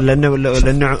يعني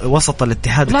لأنه وسط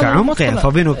الاتحاد كعمق يعني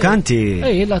فابينو كانتي.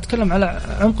 أي لا أتكلم على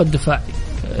عمق الدفاع.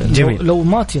 جميل. لو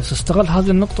ماتياس استغل هذه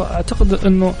النقطة أعتقد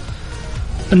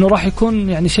إنه راح يكون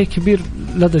يعني شيء كبير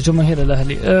لدى جماهير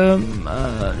الأهلي.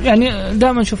 يعني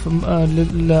دائما نشوف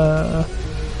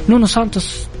نونو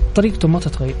سانتوس طريقته ما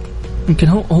تتغير. يمكن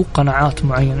هو قناعات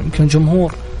معينة، يمكن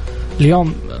الجمهور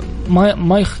اليوم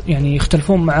ما يعني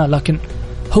يختلفون معاه، لكن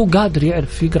هو قادر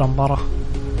يعرف يقرأ مباراة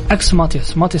عكس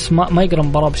ماتياس ما يقرأ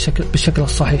مباراة بالشكل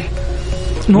الصحيح.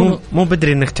 مو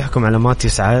بدري انك تحكم على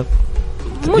ماتياس عيب.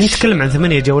 نتكلم عن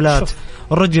 8 جولات.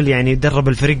 الرجل يعني درب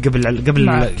الفريق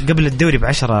قبل الدوري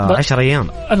ب10 أيام.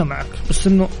 أنا معك، بس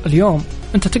إنه اليوم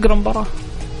أنت تقرأ مباراة،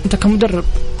 أنت كمدرب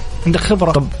عندك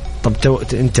خبرة. طب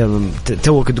أنت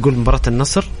توك تقول مباراة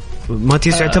النصر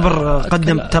ماتياس يعتبر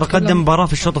قدم مباراة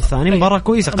في الشوط الثاني، مباراة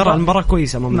كويسة، قرأ المباراة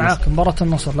كويسة أمام النصر. معك مباراة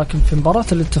النصر، لكن في مباراة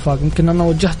الاتفاق يمكن أنا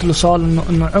وجهت له سؤال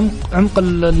إنه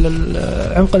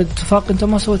عمق الاتفاق أنت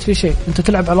ما سويت فيه شيء، أنت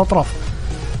تلعب على الأطراف.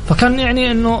 فكان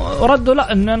يعني إنه رده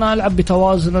لا، إن أنا ألعب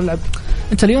بتوازن.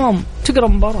 أنت اليوم تقرأ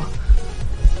مباراة.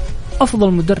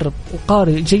 أفضل مدرب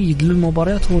وقارئ جيد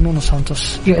للمباريات هو نونو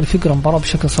سانتوس، يعرف يقرأ مباراة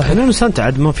بشكل صحيح. نونو سانتوس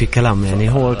عاد ما في كلام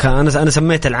يعني. هو أنا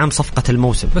سميت العام صفقة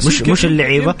الموسم، مش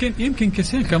اللعيبة. يمكن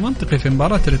كيسين كمنطقي في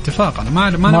مباراة الاتفاق. أنا ما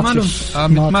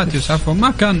ماتيوس عفوا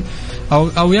ما كان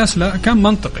أو ياسلا كان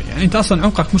منطقي. يعني أنت أصلا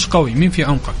عمقك مش قوي. مين في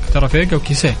عمقك؟ ترى فيجا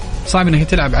وكيسين صعب إنك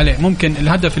تلعب عليه. ممكن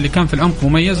الهدف اللي كان في العمق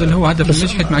مميز اللي هو هدف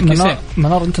المشحت مع كيسين،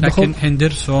 لكن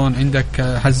هندرسون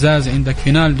عندك حزاز عندك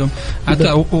فينالدوم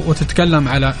وتتكلم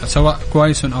على سواء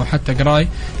كويسون أو حتى قراي.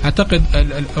 أعتقد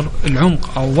العمق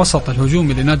أو وسط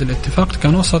الهجومي لنادي الاتفاق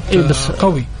كان وسط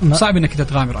قوي. صعب إنك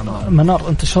تتغامر أمامه. منار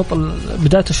أنت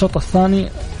بداية الشوط الثاني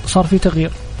صار في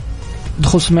تغيير،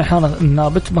 دخول سميحان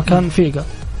النابت مكان فيجا.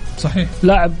 صحيح.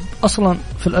 لاعب أصلا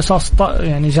في الأساس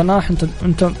يعني جناح،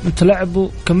 أنت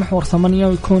لعبه كمحور 8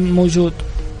 ويكون موجود.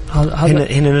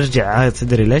 هنا نرجع عاد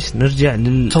تدري ليش نرجع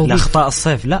لأخطاء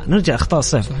الصيف. لا نرجع أخطاء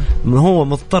الصيف. هو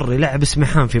مضطر يلعب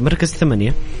سميحان في مركز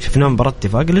 8. شفناه مباراة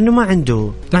اتفاق لأنه ما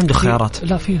عنده خيارات.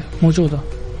 لا فيه موجودة.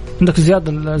 عندك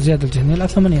زيادة الجهني يلعب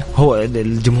 8. هو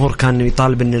الجمهور كان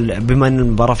يطالب إن بما أن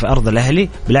المباراة في أرض الأهلي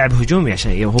بلعب هجومي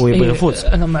عشان هو يبغى يفوز.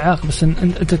 أنا معاك، بس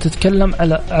أنت تتكلم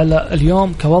على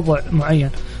اليوم كوضع معين.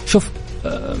 شوف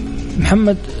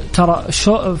محمد ترى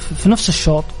في نفس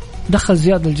الشوط دخل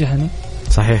زيادة الجهني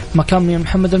صحيح مكان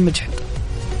محمد المجحد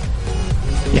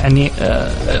يعني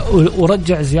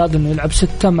ورجع زياد انه يلعب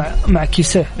 6 مع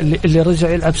كيسيه اللي رجع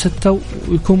يلعب 6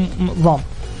 ويكون ضام.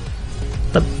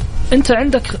 طب انت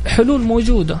عندك حلول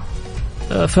موجوده.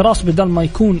 فراس بدل ما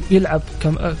يكون يلعب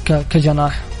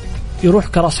كجناح يروح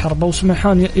كراس حربه،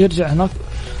 وسميحان يرجع هناك.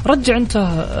 رجع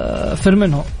انت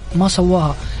فيرمينو، ما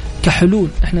سواها كحلول.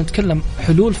 احنا نتكلم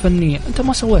حلول فنيه انت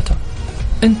ما سويتها.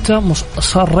 انت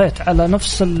صريت على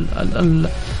نفس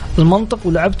المنطق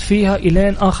ولعبت فيها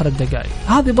الين اخر الدقائق.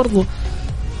 هذه برضو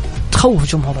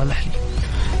تخوف جمهور الاهلي.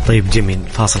 طيب جميل،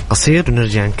 فاصل قصير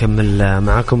ونرجع نكمل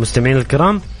معاكم مستمعين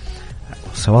الكرام.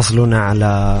 تواصلونا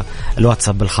على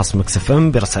الواتساب الخاص مكس اف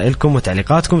ام برسائلكم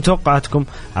وتعليقاتكم وتوقعاتكم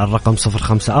على الرقم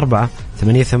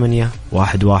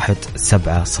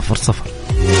 0548811700.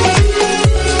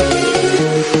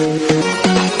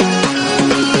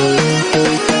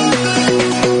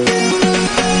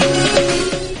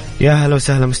 يا هلا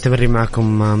وسهلا، مستمرين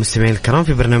معكم مستمعين الكرام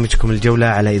في برنامجكم الجولة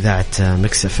على إذاعة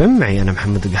مكس اف ام. معي أنا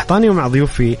محمد القحطاني ومع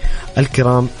ضيوفي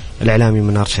الكرام الإعلامي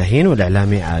منار شاهين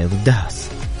والإعلامي عايض الدهاس.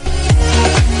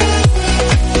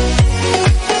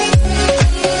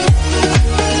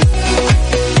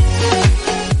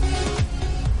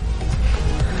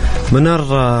 منار،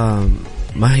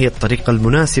 ما هي الطريقة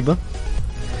المناسبة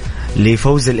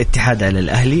لفوز الاتحاد على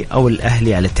الأهلي أو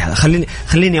الأهلي على الاتحاد؟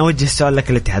 خليني أوجه السؤال لك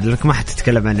الاتحاد، لأنك ما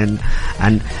حتتكلم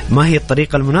عن ما هي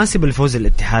الطريقة المناسبة لفوز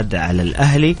الاتحاد على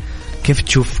الأهلي كيف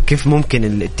تشوف كيف ممكن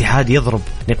الاتحاد يضرب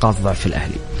نقاط ضعف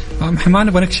الأهلي؟ ما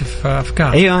نبغى نكشف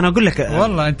أفكار. أيوة أنا أقول لك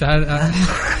والله أنت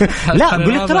لا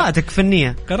أقول لك قراءتك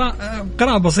فنية،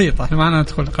 قراءة بسيطة، ما أنا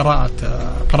ندخل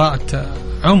قراءة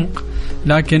عمق،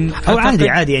 لكن أو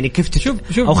عادي يعني كيف تشوف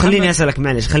أو خليني أسألك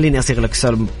معلش، خليني أصيغ لك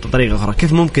السؤال بطريقة أخرى،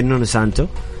 كيف ممكن نونو سانتو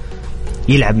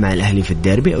يلعب مع الأهلي في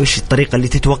الديربي، أو إيش الطريقة اللي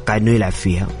تتوقع إنه يلعب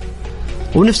فيها؟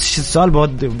 ونفس السؤال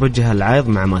بوجه العايض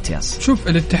مع ماتياس. شوف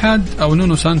الاتحاد أو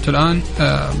نونو سانتو الآن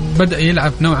بدأ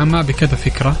يلعب نوعا ما بكذا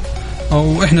فكرة،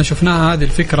 أو إحنا شفناها هذه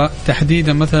الفكرة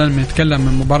تحديدا مثلا بنتكلم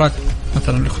من مباراة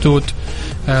مثلا الأخدود،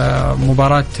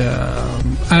 مباراة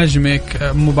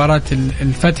أجمك، مباراة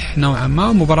الفتح نوعا ما،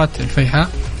 ومباراة الفيحاء.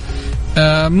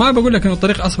 ما بقول لك أن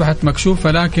الطريق أصبحت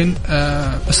مكشوفة، لكن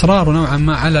إصراره نوعا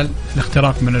ما على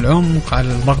الاختراق من العمق، على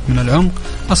الضغط من العمق.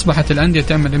 أصبحت الأندية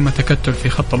تعمل إما تكتل في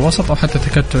خط الوسط أو حتى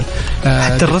تكتل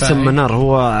حتى الرسم منار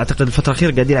هو أعتقد الفترة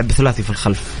الأخيرة قاعد يلعب بثلاثي في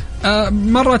الخلف،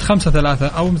 مرات 5-3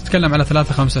 أو نتكلم على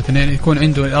 3-5-2، يكون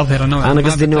عنده الأظهرة نوعا. أنا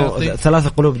قصدي إنه 3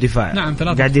 قلوب دفاع. نعم،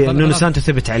 قاعد نونو سانتو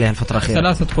ثبت عليها الفترة الأخيرة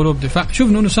 3 قلوب دفاع.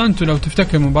 شوف نونو سانتو لو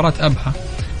تفتكر مباراة أبها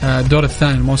الدور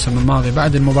الثاني الموسم الماضي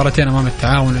بعد المباراتين أمام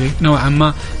التعاون اللي نوعا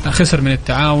ما خسر من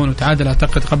التعاون وتعادل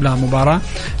أعتقد قبلها مباراة،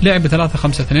 لعب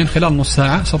 3-5-2 خلال نص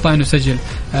ساعة استطاع أن يسجل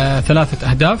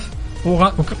 3 أهداف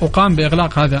وقام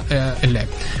بإغلاق هذا اللعب.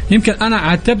 يمكن أنا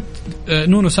عاتبت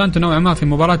نونو سانتو نوعا ما في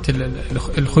مباراة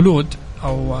الخلود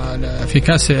أو في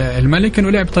كأس الملك إنه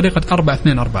لعب بطريقة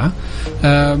 4-2-4،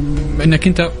 إنك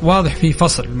أنت واضح في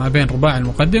فصل ما بين رباعي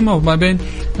المقدمة وما بين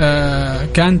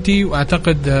كانتي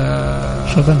وأعتقد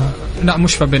لا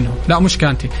مش فابينهو، لا مش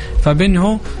كانتي،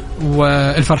 فابينهو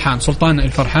والفرحان، سلطان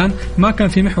الفرحان. ما كان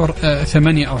في محور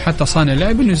 8 أو حتى صانع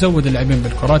اللعب إنه يزود اللاعبين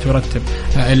بالكرات ويرتب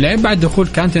اللعب. بعد دخول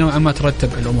كانتي نوعا ما ترتب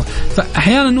الأمور.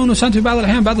 فأحيانا نونو سانتو في بعض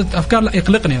الأحيان بعض الأفكار لا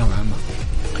يقلقني نوعا ما.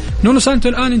 نونو سانتو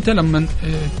الآن أنت لما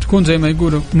تكون زي ما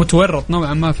يقولوا متورط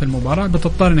نوعا ما في المباراة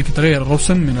بتضطر أنك تغير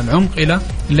الرسم من العمق إلى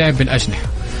اللعب بالأجنحة.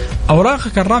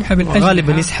 أوراقك الرابحة بالأجنحة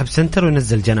غالبا يسحب سنتر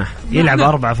وينزل جناح، يلعب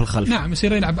 4 في الخلف. نعم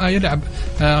يصير يلعب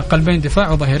قلبين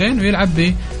دفاع وظهيرين ويلعب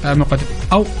بمقدمة،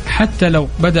 أو حتى لو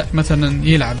بدأ مثلا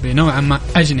يلعب بنوعا ما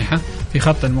أجنحة في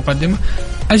خط المقدمة.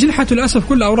 أجنحة للأسف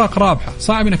كل أوراق رابحة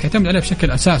صعب أنك تعتمد عليها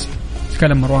بشكل أساسي.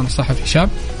 تتكلم مروان الصحفي شاب،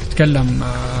 تتكلم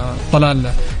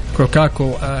طلال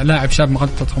كوكاكو لاعب شاب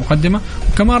مخطط مقدمة،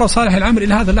 وكمارا وصالح العمري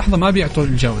إلى هذا اللحظة ما بيعطوا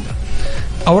الجودة.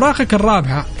 أوراقك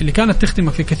الرابحة اللي كانت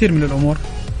تختمك في كثير من الأمور،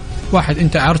 واحد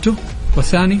أنت عرته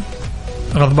والثاني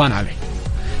غضبان عليه.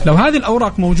 لو هذه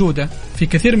الأوراق موجودة في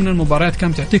كثير من المباريات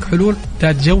كانت تعطيك حلول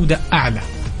ذات جودة أعلى،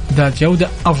 ذات جودة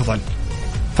أفضل.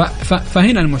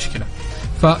 فهنا المشكلة.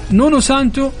 فنونو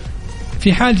سانتو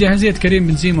في حال جاهزية كريم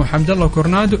بنزيما وحمد الله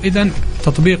وكورنادو، إذن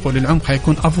تطبيقه للعمق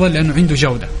حيكون أفضل لأنه عنده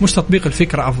جودة، مش تطبيق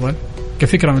الفكرة أفضل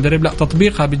كفكرة مدرب، لا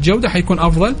تطبيقها بالجودة حيكون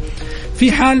أفضل.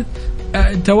 في حال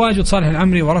تواجد صالح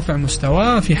العمري ورفع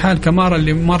مستواه، في حال كمارا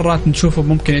اللي مرات نشوفه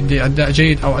ممكن يدي أداء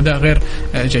جيد أو أداء غير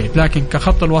جيد، لكن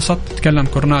كخط الوسط تتكلم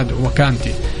كورنادو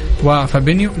وكانتي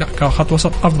وفابينيو، لا كخط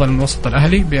وسط أفضل من وسط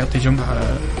الأهلي، بيعطي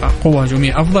قوة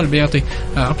هجومية أفضل، بيعطي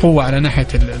قوة على ناحية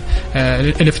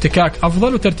الافتكاك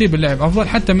أفضل، وترتيب اللعب أفضل.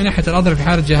 حتى من ناحية الأظهر في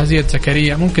حالة جاهزية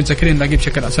زكريا، ممكن زكريا نلاقيه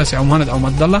بشكل أساسي أو مهند أو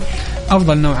مد الله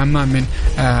أفضل نوعا ما من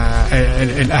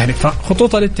الأهلي.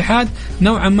 فخطوط الاتحاد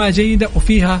نوعا ما جيدة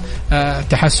وفيها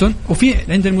تحسن، وفي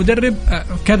عند المدرب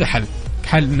كذا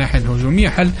حل من ناحية الهجومية،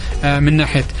 حل من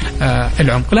ناحية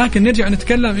العمق. لكن نرجع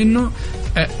نتكلم إنه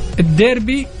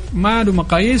الديربي ما له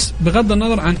مقاييس، بغض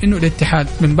النظر عن إنه الاتحاد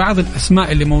من بعض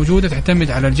الأسماء اللي موجودة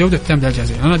تعتمد على الجودة، تعتمد على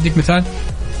الجاهزية. أنا أديك مثال،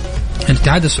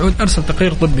 الاتحاد السعودي أرسل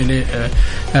تقرير طبي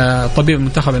لطبيب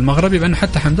المنتخب المغربي بأنه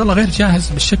حتى حمد الله غير جاهز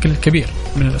بالشكل الكبير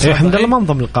من الإصابة. حمد الله ما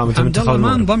انضم لقائمة المنتخب المغربي،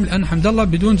 ما انضم لأن حمد الله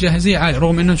بدون جاهزية عالية،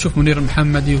 رغم أنه نشوف منير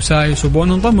المحمدي وسايس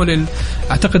وبون انضموا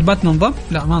أعتقد بات انضم،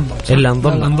 لا ما انضم، إلا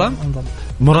انضم.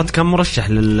 مراد كان مرشح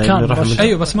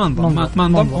أيوة بس ما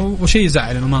انضم وشيء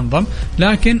زعل إنه ما انضم.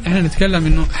 لكن إحنا نتكلم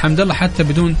إنه حمد الله حتى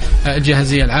بدون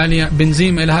الجاهزية العالية.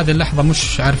 بنزيما إلى هذه اللحظة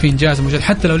مش عارفين جاهز موجود،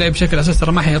 حتى لو لعب بشكل أساسي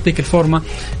ترى ما حيعطيك الفورمة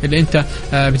اللي أنت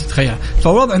بتتخيلها.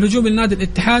 فوضع الهجوم لنادي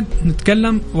الاتحاد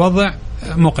نتكلم وضع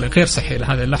مقلق غير صحي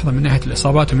لهذه اللحظة من ناحية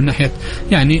الإصابات ومن ناحية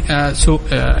يعني سوء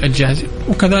الجاهزية.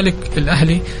 وكذلك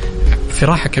الأهلي في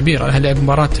راحة كبيرة، الأهلي لعب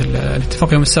مباراة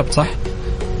الاتفاق يوم السبت صح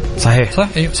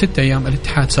أيوة 6 أيام.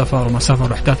 الاتحاد سافر وما سافر،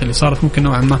 والأحداث اللي صارت ممكن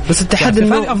نوعا ما، بس الاتحاد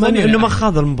إنه ما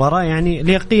خاض المباراة يعني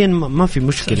ليقيا ما في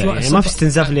مشكلة، يعني ما في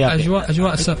استنزاف لياقي.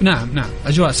 أجواء السفر نعم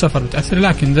أجواء السفر بتأثر،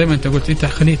 لكن زي ما أنت قلت أنت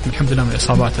خليت الحمد لله من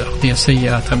الإصابات الأرضية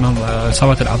السيئة،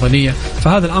 الإصابات العضلية،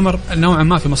 فهذا الأمر نوعا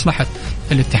ما في مصلحة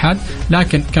الاتحاد.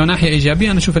 لكن كناحية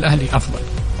إيجابية أنا أشوف الأهلي أفضل،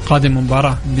 قادم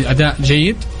مباراة بأداء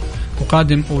جيد،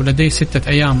 وقادم ولديه 6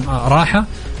 أيام راحة،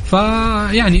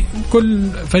 فيعني كل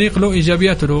فريق له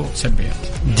إيجابيات وله سلبيات.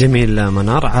 جميل.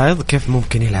 منار، عايض كيف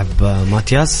ممكن يلعب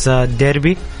ماتياس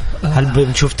الديربي؟ هل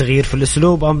بنشوف تغيير في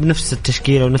الأسلوب أو بنفس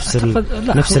التشكيلة ونفس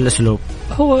نفس الأسلوب؟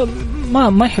 هو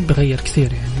ما يحب يغير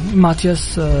كثير يعني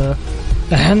ماتياس.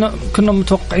 احنا كنا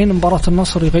متوقعين مباراة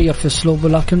النصر يغير في أسلوبه،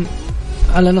 لكن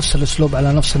على نفس الأسلوب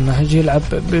على نفس النهج، يلعب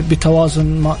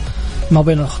بتوازن ما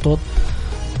بين الخطوط.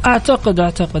 أعتقد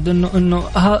إنه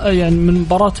يعني من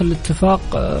مباراة الاتفاق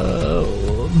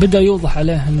بدأ يوضح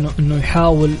عليه إنه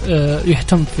يحاول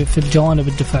يهتم في الجوانب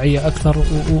الدفاعية أكثر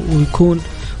ويكون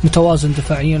متوازن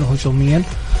دفاعيا وهجوميا.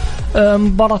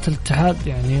 مباراة الاتحاد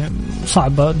يعني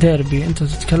صعبة، ديربي، أنت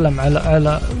تتكلم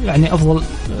على يعني أفضل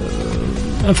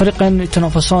فريقين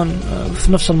يتنافسون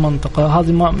في نفس المنطقة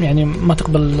هذه، ما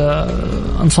تقبل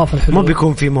انصاف الحلول. ما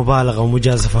بيكون في مبالغة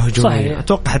ومجازفة هجومية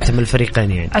اتوقع حتى من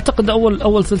الفريقين يعني. اعتقد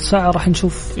اول ثلث ساعة راح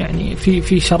نشوف يعني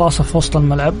في شراسة في وسط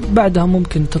الملعب، بعدها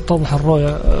ممكن تتضح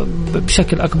الرؤية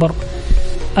بشكل اكبر.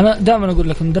 انا دائما اقول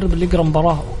لك المدرب اللي يقرأ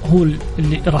مباراة هو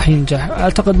اللي راح ينجح.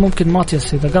 اعتقد ممكن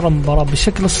ماتياس اذا قرأ مباراة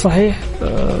بالشكل الصحيح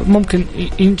ممكن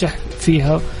ينجح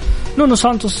فيها. نونو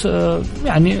سانتوس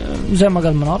يعني زي ما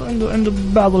قال منار عنده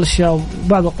بعض الاشياء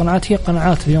وبعض القناعات، هي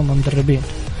قناعات اليوم المدربين.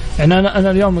 يعني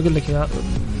انا اليوم اقول لك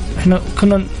احنا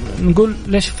كنا نقول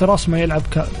ليش فراس ما يلعب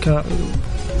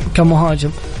كمهاجم،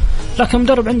 لكن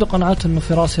مدرب عنده قناعات انه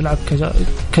فراس يلعب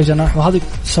كجناح، وهذه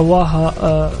سواها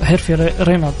هيرفي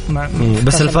رينارد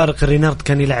بس الفارق رينارد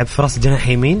كان يلعب فراس جناح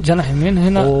يمين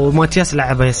هنا، وماتياس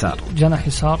لعبه يسار جناح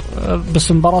يسار.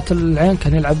 بس مباراة العين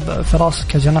كان يلعب فراس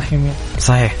كجناح يمين.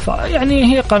 صحيح.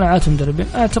 فيعني هي قناعات مدربين.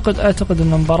 اعتقد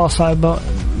ان المباراة صعبة،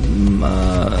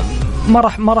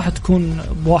 ما راح تكون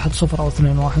 1-0 أو 2-1،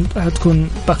 راح تكون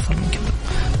بأكثر من كذا.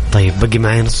 طيب باقي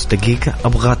معي نص دقيقة،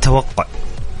 أبغى توقع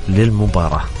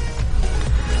للمباراة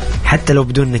حتى لو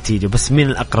بدون نتيجة، بس مين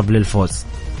الأقرب للفوز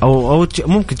أو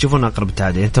ممكن تشوفون أقرب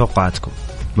التعادل؟ يعني توقعاتكم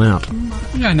منار.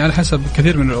 يعني على حسب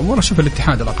كثير من الأمور أشوف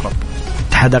الاتحاد الأقرب.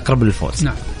 الاتحاد أقرب للفوز.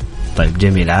 نعم. طيب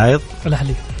جميل. عايض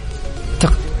الأهلي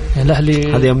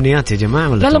الأهلي. هذه أمنيات يا جماعة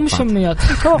ولا لا مش أمنيات،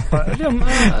 توقع اليوم.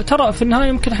 ترى في النهاية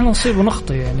يمكن إحنا نصيب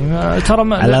ونخطئ يعني،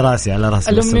 ترى على راسي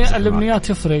الأمنيات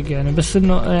يفرق يعني، بس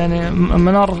إنه يعني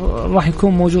منار راح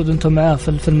يكون موجود أنتم معاه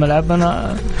في الملعب.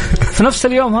 أنا في نفس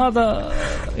اليوم هذا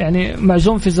يعني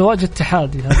معزوم في زواج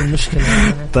اتحادي، هذه المشكلة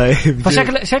يعني. طيب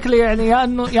فشكلي يعني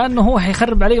يا أنه هو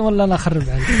حيخرب علي ولا أنا أخرب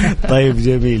عليه. طيب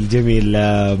جميل.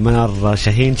 منار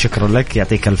شاهين شكرا لك،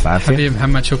 يعطيك الف عافية. حبيبي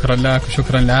محمد شكرا لك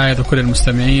وشكرا لعايد وكل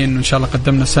المستمعين، وإن شاء الله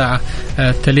قدمنا ساعة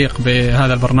تليق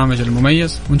بهذا البرنامج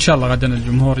المميز، وإن شاء الله غدا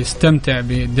الجمهور يستمتع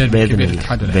بالديربي الكبير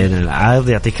الاتحاد بين العايض.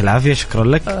 يعطيك العافية، شكرا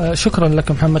لك. شكرا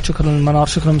لك محمد، شكرا للمنار،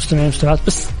 شكرا للمستمعين والمستمعات.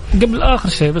 بس قبل آخر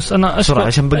شيء بس أنا أشكر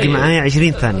عشان بقي معايا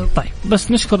 20 ثانية. طيب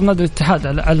بس نشكر نادي الاتحاد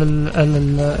على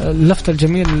اللفتة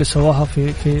الجميلة اللي سواها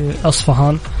في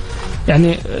أصفهان،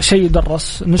 يعني شيء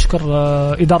يدرس. نشكر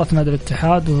إدارة نادي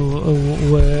الاتحاد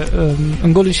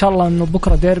ونقول إن شاء الله إنه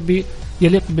بكرة ديربي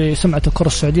يليق بسمعة الكرة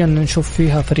السعودية أن نشوف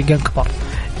فيها فريقين كبار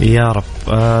يا رب.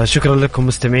 شكرا لكم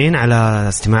مستمعين على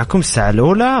استماعكم الساعة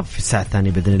الأولى. في الساعة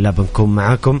الثانية بإذن الله بنكون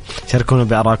معاكم. شاركونا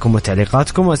بآرائكم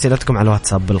وتعليقاتكم وأسئلتكم على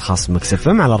واتساب الخاص مكس اف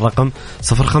ام على الرقم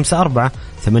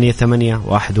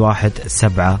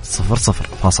 0548811700.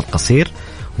 فاصل قصير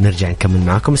ونرجع نكمل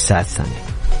معاكم الساعة الثانية.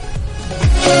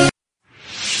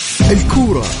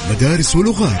 الكورة مدارس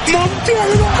ولغات،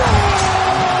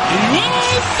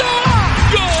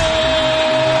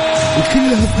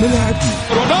 وكلها في ملاعبنا.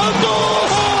 رونالدو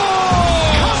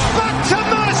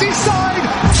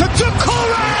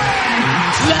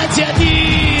لا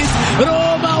جديد،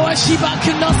 روما وشباك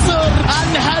النصر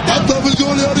الهدف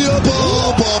الجول يا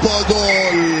بابا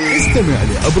جول. استمع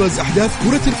لأبرز أحداث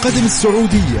كرة القدم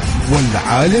السعودية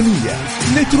والعالمية.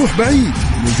 لا تروح بعيد،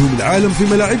 نجوم العالم في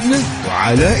ملاعبنا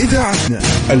وعلى إذاعتنا.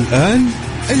 الآن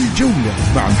الجولة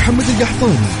مع محمد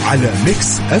القحطاني على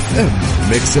ميكس اف ام.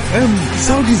 ميكس اف ام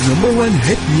سعوديز نمبر 1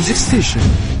 هيت ميوزك ستيشن.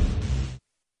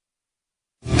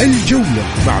 الجولة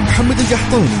مع محمد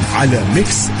القحطاني على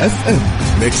ميكس اف ام.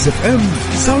 ميكس اف ام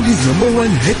سعوديز نمبر 1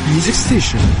 هيت ميوزك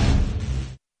ستيشن.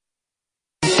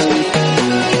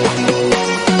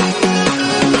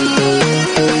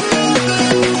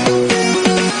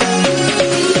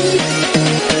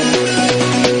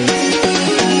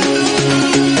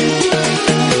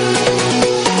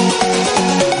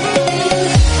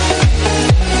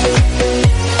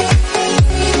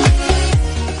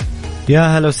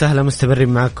 يا هلا وسهلا، مستمرين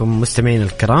معكم مستمعين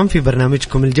الكرام في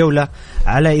برنامجكم الجولة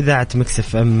على إذاعة مكس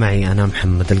اف ام. معي أنا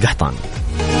محمد القحطاني.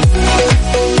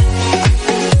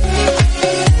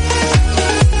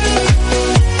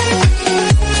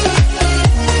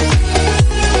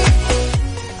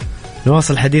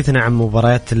 نواصل حديثنا عن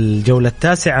مباريات الجولة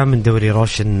التاسعة من دوري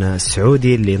روشن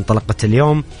السعودي اللي انطلقت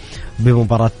اليوم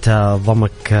بمباراة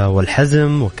ضمك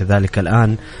والحزم، وكذلك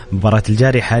الآن مباراة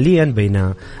الجاري حاليا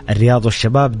بين الرياض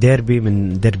والشباب، ديربي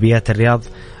من دربيات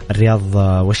الرياض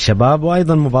والشباب،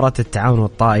 وأيضا مباراة التعاون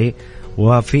والطائي،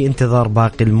 وفي انتظار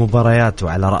باقي المباريات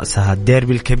وعلى رأسها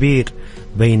الديربي الكبير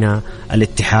بين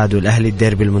الاتحاد والأهلي،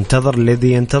 الديربي المنتظر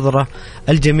الذي ينتظره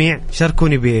الجميع.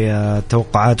 شاركوني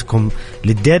بتوقعاتكم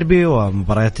للديربي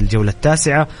ومباريات الجولة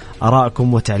التاسعة،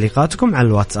 آراءكم وتعليقاتكم على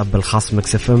الواتساب الخاص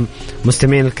ميكس اف ام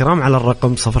مستمعين الكرام على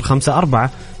الرقم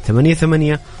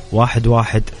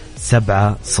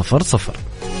 0548811700.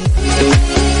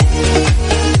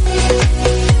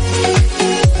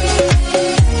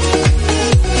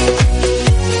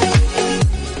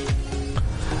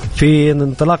 في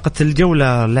انطلاقة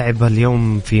الجولة لعب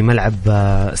اليوم في ملعب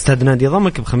استاد نادي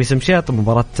ضمك بخميس مشيط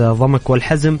مباراة ضمك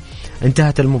والحزم.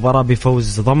 انتهت المباراة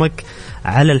بفوز ضمك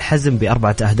على الحزم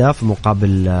ب4 أهداف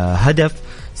مقابل هدف.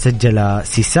 سجل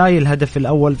سيساي الهدف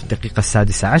الأول في الدقيقة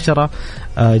 16،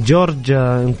 جورج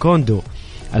انكوندو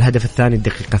الهدف الثاني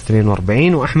الدقيقة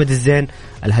 42، وأحمد الزين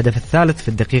الهدف الثالث في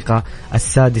الدقيقة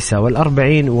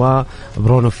 46،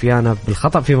 وبرونو فيانا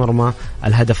بالخطأ في مرمى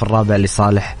الهدف الرابع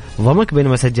لصالح ضمك،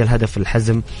 بينما سجل هدف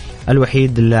الحزم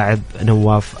الوحيد اللاعب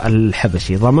نواف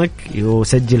الحبشي. ضمك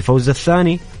يسجل فوز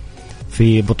الثاني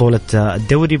في بطولة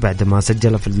الدوري بعدما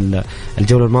سجل في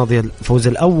الجولة الماضية الفوز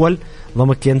الأول.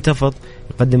 ضمك ينتفض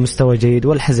يقدم مستوى جيد،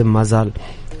 والحزم ما زال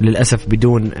للأسف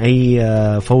بدون أي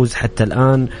فوز حتى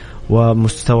الآن،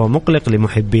 ومستوى مقلق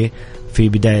لمحبيه في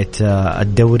بداية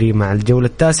الدوري مع الجولة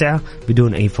التاسعة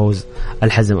بدون أي فوز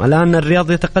الحزم. الآن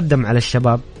الرياض يتقدم على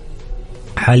الشباب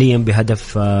حاليا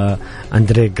بهدف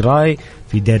أندري غراي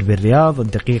في ديربي الرياض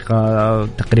الدقيقة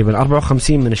تقريبا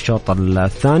 54 من الشوط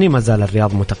الثاني. ما زال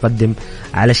الرياض متقدم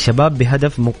على الشباب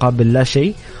بهدف مقابل لا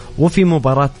شيء. وفي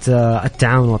مباراة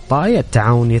التعاون والطائي،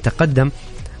 التعاون يتقدم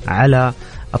على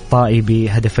الطائي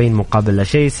بهدفين مقابل لا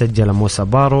شيء. سجل موسى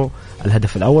بارو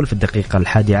الهدف الأول في الدقيقة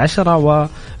 11،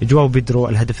 وجواو بيدرو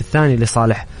الهدف الثاني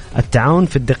لصالح التعاون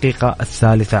في الدقيقة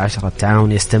 13.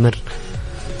 التعاون يستمر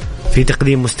في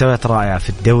تقديم مستويات رائعة في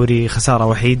الدوري، خسارة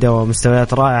وحيدة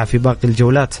ومستويات رائعة في باقي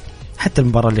الجولات. حتى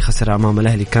المباراة اللي خسرها أمام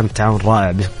الأهلي كان التعاون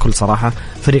رائع بكل صراحة،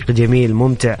 فريق جميل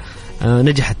ممتع.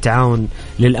 نجح التعاون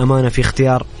للأمانة في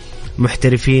اختيار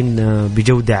محترفين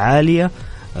بجودة عالية،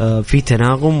 في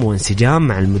تناغم وانسجام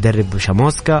مع المدرب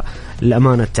شاموسكا.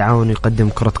 للأمانة التعاون يقدم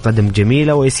كرة قدم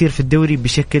جميلة ويسير في الدوري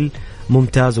بشكل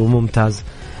ممتاز وممتاز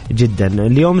جدا.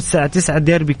 اليوم الساعة 9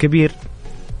 ديربي كبير،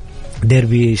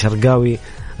 ديربي شرقاوي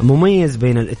مميز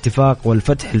بين الاتفاق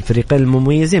والفتح، الفريقين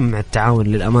المميزين مع التعاون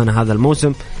للأمانة هذا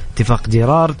الموسم. اتفاق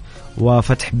جيرارد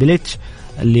وفتح بليتش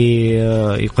اللي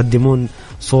يقدمون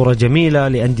صورة جميلة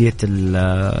لأندية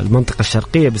المنطقة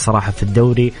الشرقية بصراحة في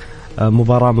الدوري.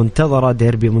 مباراة منتظرة،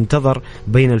 ديربي منتظر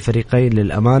بين الفريقين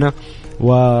للأمانة،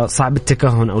 وصعب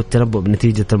التكهن أو التنبؤ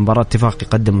بنتيجة المباراة. اتفاق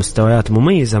يقدم مستويات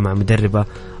مميزة مع مدربه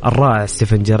الرائع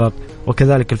ستيفن جيرارد،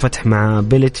 وكذلك الفتح مع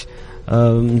بيليتش.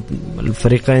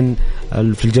 الفريقين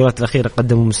في الجولات الأخيرة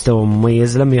قدموا مستوى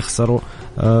مميز، لم يخسروا.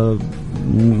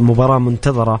 مباراة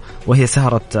منتظرة وهي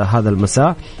سهرة هذا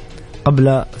المساء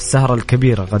قبل السهرة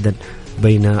الكبيرة غدا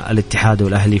بين الاتحاد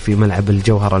والأهلي في ملعب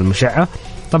الجوهرة المشعة.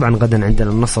 طبعا غدا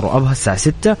عندنا النصر وأبها الساعة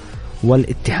 6،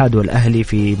 والاتحاد والأهلي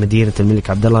في مدينة الملك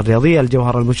عبدالله الرياضية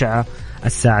الجوهرة المشعة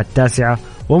الساعة 9،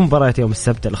 ومباراة يوم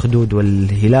السبت الخدود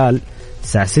والهلال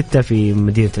الساعة 6 في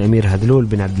مدينة الأمير هذلول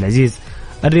بن عبد العزيز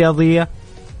الرياضية،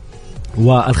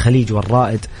 والخليج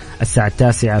والرائد الساعة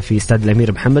 9 في استاد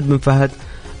الأمير محمد بن فهد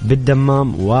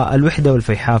بالدمام، والوحدة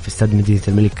والفيحاء في استاد مدينة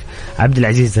الملك عبد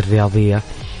العزيز الرياضية.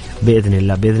 بإذن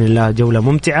الله جولة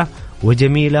ممتعة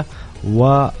وجميلة،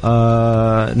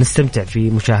 ونستمتع في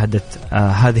مشاهدة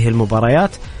هذه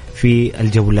المباريات في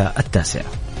الجولة التاسعة.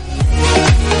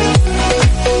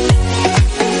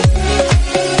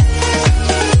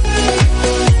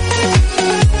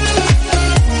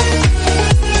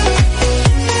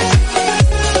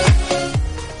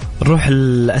 نروح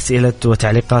الأسئلة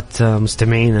وتعليقات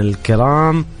مستمعين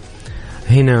الكرام.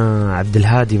 هنا عبد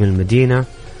الهادي من المدينة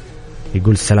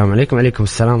يقول السلام عليكم. عليكم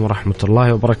السلام ورحمة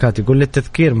الله وبركاته. يقول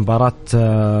للتذكير مباراة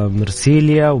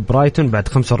مرسيليا وبرايتون بعد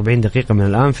 45 دقيقة من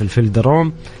الآن في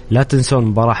الفيلدروم. لا تنسون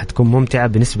المباراة حتكون ممتعة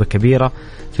بنسبة كبيرة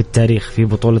في التاريخ في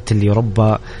بطولة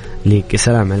اليوروبا ليج.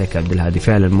 السلام عليك عبد الهادي.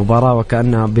 فعلا المباراة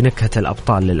وكأنها بنكهة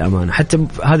الأبطال للأمانة. حتى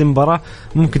هذه المباراة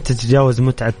ممكن تتجاوز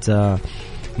متعة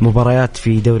مباريات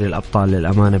في دوري الأبطال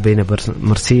للأمانة بين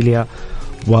مرسيليا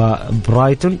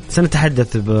وبرايتون.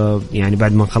 سنتحدث يعني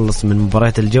بعد ما نخلص من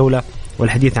مباريات الجولة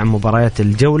والحديث عن مباريات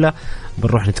الجولة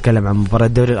بنروح نتكلم عن مباراة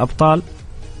دوري الأبطال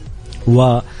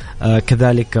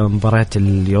كذلك مباريات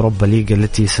اليوروبا ليج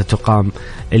التي ستقام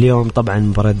اليوم. طبعا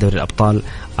مباراة دوري الأبطال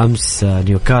أمس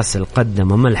نيوكاسل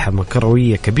قدم ملحمة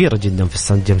كروية كبيرة جدا في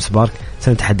سانت جيمس بارك،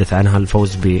 سنتحدث عنها،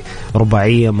 الفوز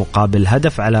برباعية مقابل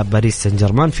هدف على باريس سان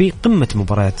جيرمان في قمة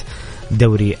مباريات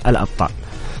دوري الأبطال.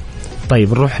 طيب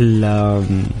نروح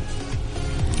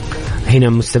هنا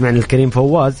مستمعنا الكريم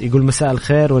فواز يقول مساء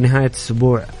الخير ونهاية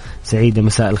أسبوع سعيدة.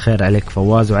 مساء الخير عليك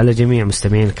فواز وعلى جميع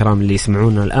مستمعين الكرام اللي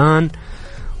يسمعونا الآن،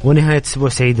 ونهاية أسبوع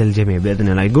سعيدة للجميع بإذن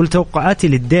الله. يقول توقعاتي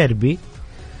للديربي،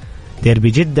 ديربي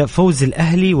جدة، فوز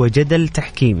الأهلي وجدل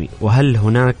تحكيمي، وهل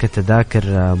هناك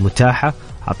تذاكر متاحة؟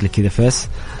 حط لي كذا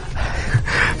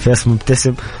فيس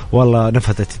مبتسم. والله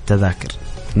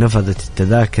نفذت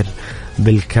التذاكر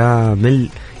بالكامل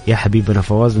يا حبيبنا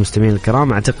فواز. مستمعين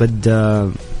الكرام أعتقد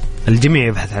الجميع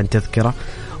يبحث عن تذكرة،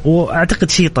 واعتقد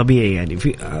شيء طبيعي يعني.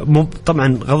 في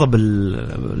طبعا غضب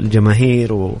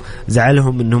الجماهير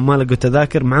وزعلهم انهم ما لقوا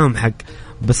تذاكر، معهم حق،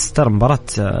 بس ترى مباراة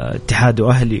اتحاد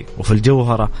واهلي وفي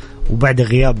الجوهرة وبعد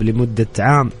غياب لمدة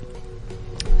عام،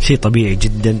 شيء طبيعي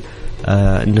جدا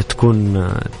انه تكون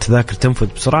التذاكر تنفذ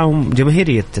بسرعة.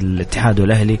 وجماهيرية الاتحاد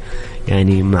والاهلي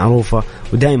يعني معروفة،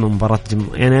 ودائما مباراة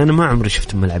يعني انا ما عمري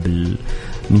شفت ملعب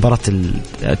مباراة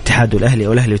الاتحاد والاهلي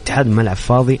او الاهلي والاتحاد ملعب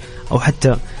فاضي، او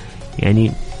حتى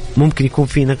يعني ممكن يكون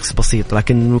في نقص بسيط،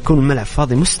 لكن يكون الملعب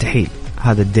فاضي مستحيل.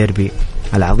 هذا الديربي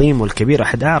العظيم والكبير،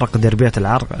 أحد أعرق ديربيات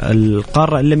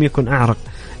القارة إن لم يكن أعرق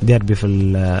ديربي في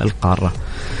القارة.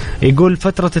 يقول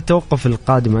فترة التوقف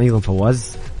القادمة أيضا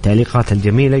فواز تعليقات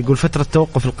الجميلة. يقول فترة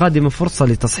التوقف القادمة فرصة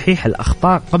لتصحيح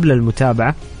الأخطاء قبل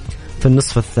المتابعة في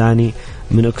النصف الثاني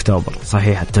من أكتوبر.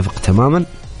 صحيح، اتفق تماما.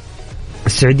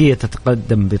 السعودية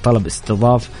تتقدم بطلب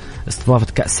استضافة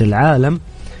كأس العالم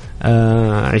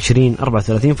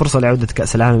 2034، فرصة لعودة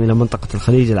كأس العالم إلى منطقة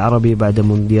الخليج العربي بعد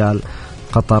مونديال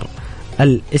قطر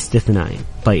الاستثنائي.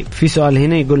 طيب في سؤال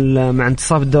هنا يقول مع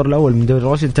انتصاف الدور الأول من دوري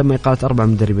روشن تم إقالة 4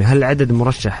 مدربين، هل العدد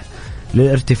مرشح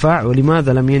للارتفاع؟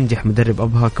 ولماذا لم ينجح مدرب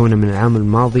أبها كونه من العام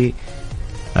الماضي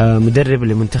مدرب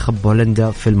لمنتخب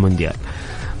بولندا في المونديال؟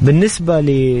 بالنسبة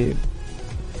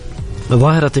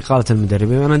لظاهرة إقالة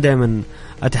المدربين، أنا دائما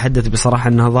أتحدث بصراحة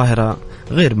أنها ظاهرة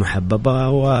غير محببة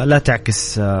ولا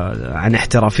تعكس عن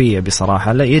احترافية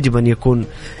بصراحة. لا، يجب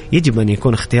أن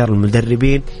يكون اختيار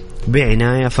المدربين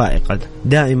بعناية فائقة.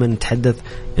 دائما نتحدث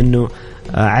أنه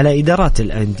على إدارات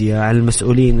الأندية، على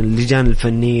المسؤولين، اللجان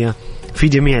الفنية في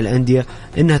جميع الأندية،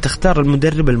 أنها تختار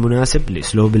المدرب المناسب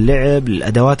لأسلوب اللعب،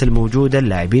 للأدوات الموجودة،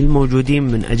 اللاعبين الموجودين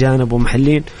من أجانب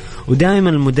ومحلين. ودائما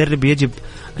المدرب يجب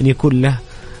أن يكون له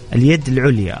اليد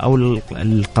العليا أو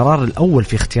القرار الأول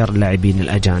في اختيار اللاعبين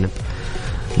الأجانب،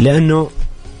 لأنه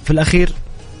في الأخير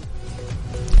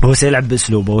هو سيلعب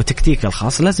بأسلوبه وتكتيكه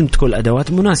الخاص، لازم تكون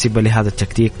الأدوات مناسبة لهذا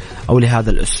التكتيك أو لهذا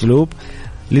الأسلوب.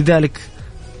 لذلك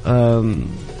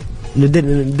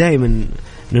دائما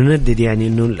نندد يعني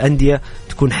أنه الأندية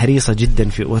تكون حريصة جدا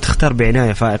في وتختار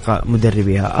بعناية فائقة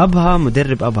مدربيها.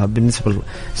 مدرب أبها بالنسبة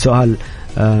لسؤال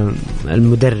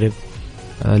المدرب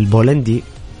البولندي،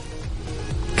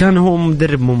 كان هو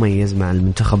مدرب مميز مع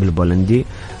المنتخب البولندي،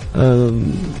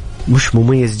 مش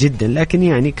مميز جدا لكن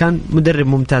يعني كان مدرب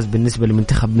ممتاز بالنسبة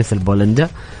لمنتخب مثل بولندا.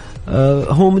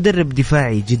 هو مدرب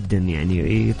دفاعي جدا،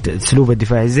 يعني اسلوبه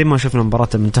الدفاعي زي ما شفنا مباراة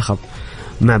المنتخب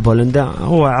مع بولندا،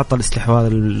 هو عطى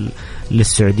الاستحواذ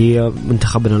للسعودية.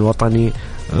 منتخبنا الوطني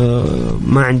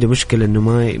ما عنده مشكلة انه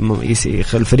ما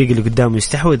الفريق اللي قدامه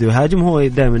يستحوذ ويهاجم، هو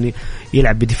دائما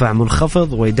يلعب بدفاع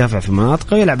منخفض ويدافع في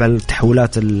مناطقه ويلعب على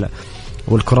التحولات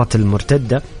والكرات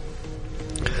المرتدة.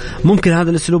 ممكن هذا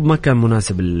الأسلوب ما كان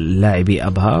مناسب للاعبي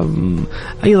أبها.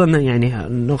 أيضا يعني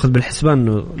نأخذ بالحسبان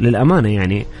أنه للأمانة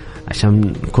يعني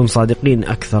عشان نكون صادقين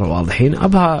أكثر واضحين،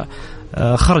 أبها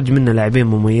خرج منا لاعبين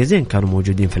مميزين كانوا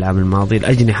موجودين في العام الماضي،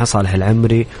 الأجنحة صالح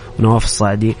العمري ونواف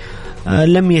الصاعدي.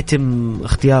 لم يتم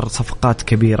اختيار صفقات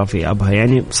كبيرة في أبها،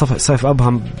 يعني صيف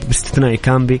أبها باستثناء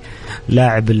كامبي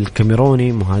لاعب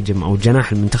الكاميروني مهاجم أو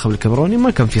جناح المنتخب الكاميروني، ما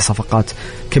كان في صفقات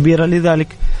كبيرة. لذلك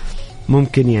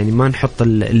ممكن يعني ما نحط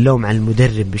اللوم على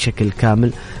المدرب بشكل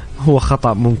كامل، هو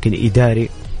خطأ ممكن إداري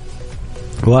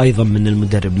وأيضا من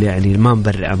المدرب، يعني ما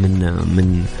نبرئ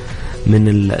من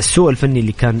السوء الفني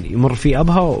اللي كان يمر فيه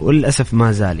أبها، وللأسف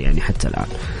ما زال يعني حتى الآن.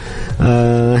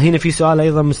 هنا في سؤال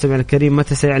أيضا مستمع الكريم،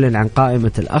 متى سيعلن عن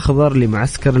قائمة الأخضر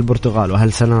لمعسكر البرتغال؟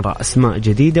 وهل سنرى أسماء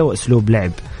جديدة وأسلوب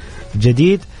لعب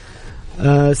جديد؟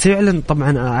 سيعلن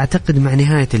طبعا أعتقد مع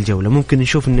نهاية الجولة، ممكن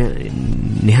نشوف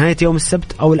نهاية يوم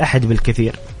السبت أو الأحد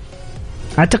بالكثير.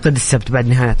 أعتقد السبت بعد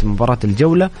نهاية مباراة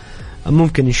الجولة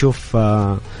ممكن نشوف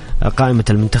قائمة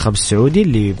المنتخب السعودي،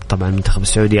 اللي طبعا المنتخب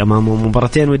السعودي أمامه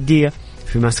مباراتين ودية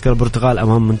في معسكر البرتغال،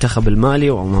 أمام منتخب المالي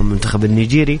وأمام منتخب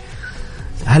النيجيري.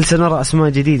 هل سنرى أسماء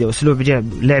جديدة وأسلوب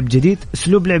لعب جديد؟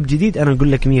 أسلوب لعب جديد أنا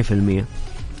أقول لك 100%.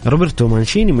 روبرتو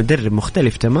مانشيني مدرب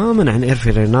مختلف تماما عن إيرفي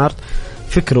رينارد،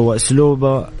 فكره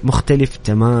وأسلوبه مختلف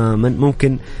تماما.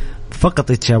 ممكن فقط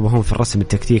يتشابهون في الرسم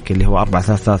التكتيكي اللي هو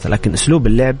 4-3-3، لكن أسلوب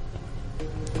اللعب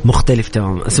مختلف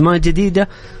تماما. أسماء جديدة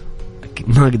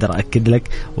ما أقدر أكد لك،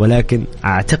 ولكن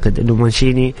أعتقد أنه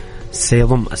مانشيني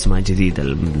سيضم أسماء جديدة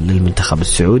للمنتخب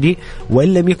السعودي،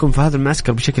 وإن لم يكن في هذا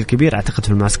المعسكر بشكل كبير أعتقد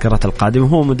في المعسكرات القادمة.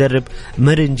 هو مدرب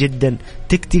مرن جدا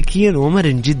تكتيكيا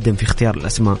ومرن جدا في اختيار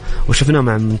الأسماء، وشفناه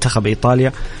مع منتخب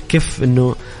إيطاليا كيف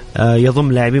أنه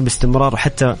يضم لاعبين باستمرار،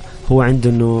 حتى هو عنده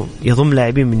أنه يضم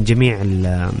لاعبين من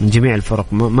جميع الفرق.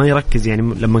 ما يركز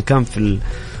يعني لما كان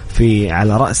في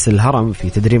على رأس الهرم في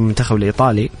تدريب المنتخب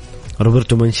الإيطالي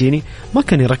روبرتو مانشيني ما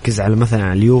كان يركز على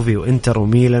مثلا اليوفي وإنتر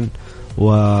وميلان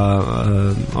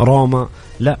وروما،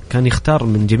 لا كان يختار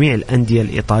من جميع الأندية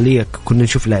الإيطالية. كنا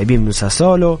نشوف لاعبين من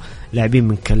ساسولو، لاعبين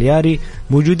من كالياري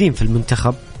موجودين في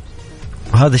المنتخب،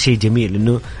 وهذا شيء جميل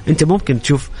إنه أنت ممكن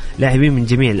تشوف لاعبين من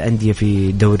جميع الأندية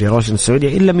في دوري روشن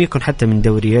السعودية، إن لم يكن حتى من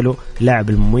دوري يلو. لاعب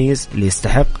المميز اللي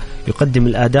يستحق يقدم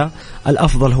الأداء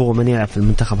الأفضل هو من يلعب في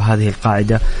المنتخب، هذه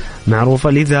القاعدة معروفة.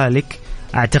 لذلك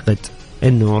أعتقد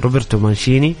إنه روبرتو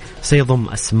مانشيني سيضم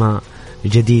أسماء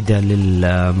جديدة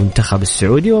للمنتخب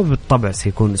السعودي، وبالطبع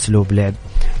سيكون أسلوب لعب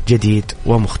جديد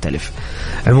ومختلف.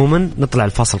 عموما نطلع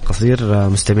الفاصل قصير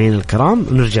مستمعين الكرام،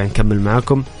 ونرجع نكمل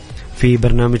معكم في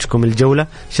برنامجكم الجولة.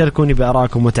 شاركوني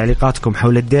بآرائكم وتعليقاتكم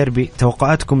حول الديربي،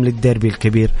 توقعاتكم للديربي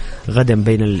الكبير غدا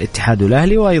بين الاتحاد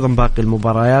والأهلي، وأيضا باقي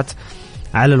المباريات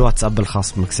على الواتساب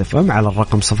الخاص بمكس اف ام على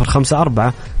الرقم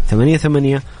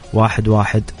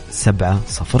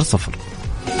 0548811700.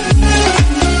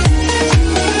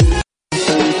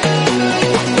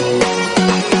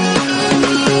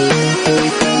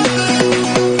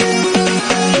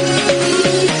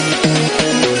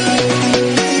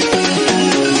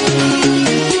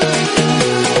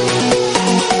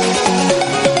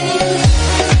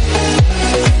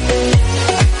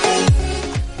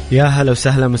 يا هلا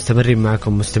وسهلا، مستمرين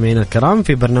معكم مستمعين الكرام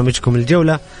في برنامجكم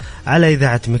الجولة على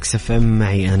إذاعة مكس اف ام،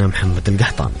 معي أنا محمد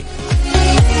القحطاني.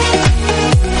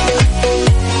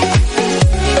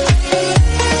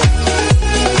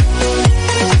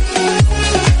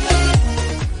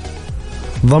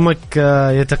 ضمك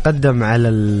يتقدم على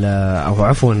أو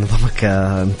عفوا ضمك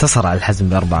انتصر على الحزم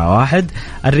ب4-1.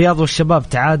 الرياض والشباب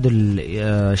تعادل،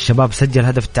 الشباب سجل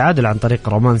هدف التعادل عن طريق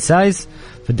رومان سايس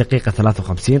في الدقيقة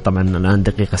 53. طبعا الآن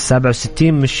الدقيقة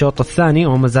 67 من الشوط الثاني،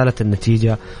 وما زالت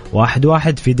النتيجة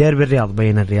 1-1 في ديربي الرياض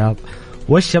بين الرياض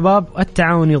والشباب.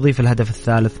 التعاون يضيف الهدف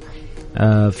الثالث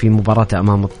في مباراة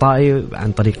أمام الطائي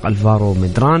عن طريق ألفارو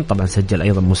ميدران، طبعا سجل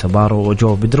أيضا موسى بارو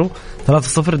وجو بدرو.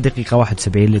 3-0 الدقيقة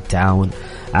 71 للتعاون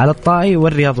على الطائي.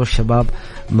 والرياض والشباب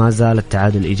ما زال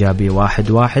التعادل إيجابي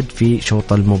 1-1 في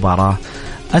شوط المباراة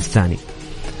الثاني.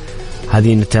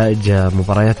 هذه نتائج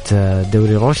مباريات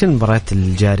دوري روشن، المباريات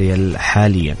الجارية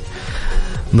حاليا.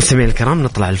 مستمعين الكرام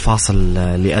نطلع الفاصل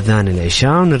لأذان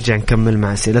العشاء ونرجع نكمل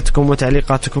مع أسئلتكم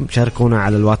وتعليقاتكم. شاركونا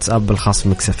على الواتساب الخاص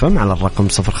مكس اف ام على الرقم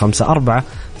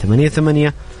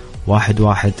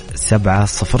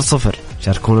 0548811700.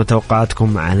 شاركونا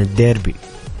توقعاتكم عن الديربي.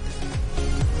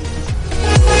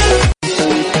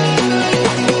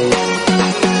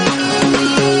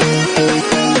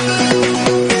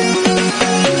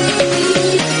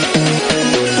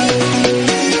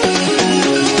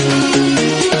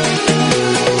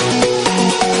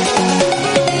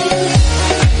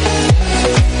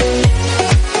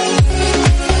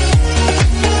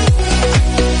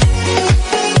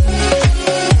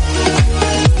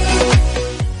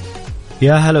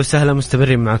 يا هلا وسهلا،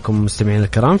 مستمرين معكم مستمعين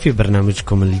الكرام في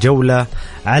برنامجكم الجولة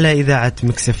على إذاعة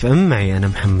مكس اف ام، معي أنا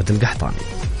محمد القحطاني.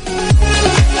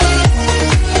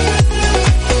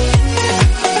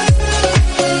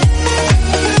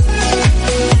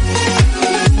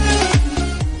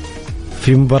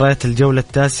 في مباريات الجولة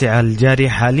التاسعة الجارية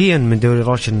حاليا من دوري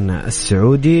روشن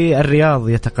السعودي، الرياض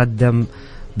يتقدم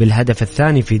بالهدف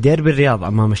الثاني في ديربي الرياض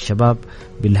أمام الشباب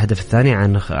بالهدف الثاني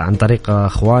عن طريق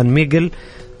خوان ميغل.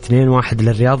 2-1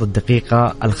 للرياض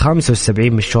الدقيقة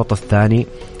 75 من الشوط الثاني،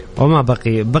 وما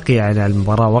بقي على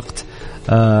المباراة وقت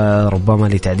ربما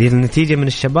لتعديل النتيجة من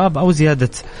الشباب أو زيادة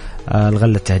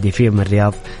الغلة التهديفية من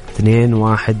الرياض.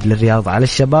 2-1 للرياض على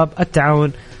الشباب.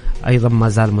 التعاون أيضا ما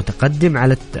زال متقدم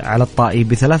على الطائي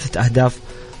ب3 أهداف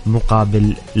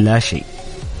مقابل لا شيء.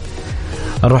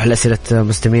 نروح لأسئلة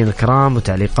مستمعين الكرام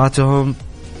وتعليقاتهم.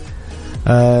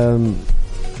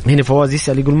 هنا فواز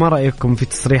يسأل يقول: ما رأيكم في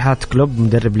تصريحات كلوب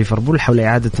مدرب ليفربول حول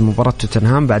إعادة مباراة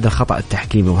توتنهام بعد الخطأ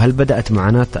التحكيمي، وهل بدأت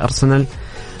معاناة أرسنال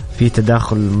في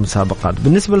تداخل المسابقات؟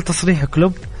 بالنسبة لتصريح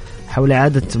كلوب حول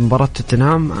إعادة مباراة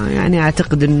توتنهام، يعني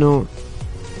أعتقد أنه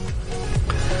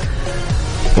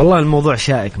والله الموضوع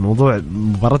شائك. موضوع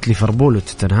مباراة ليفربول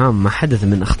وتوتنهام ما حدث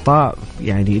من أخطاء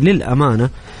يعني للأمانة،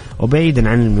 وبعيدا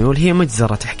عن الميول هي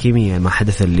مجزرة تحكيمية ما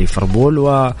حدث لليفربول.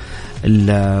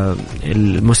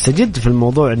 والمستجد في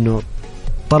الموضوع أنه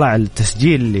طلع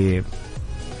التسجيل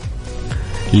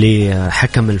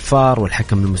لحكم الفار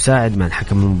والحكم المساعد مع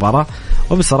الحكم المباراة،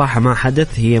 وبصراحة ما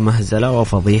حدث. هي مهزلة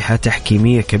وفضيحة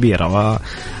تحكيمية كبيرة.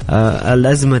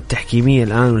 والأزمة التحكيمية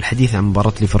الآن والحديث عن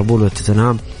مباراة ليفربول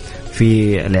وتوتنهام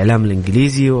في الإعلام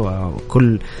الإنجليزي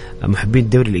وكل محبين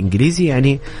الدوري الإنجليزي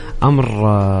يعني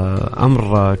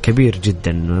أمر كبير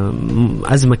جدا،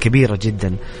 أزمة كبيرة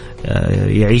جدا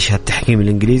يعيشها التحكيم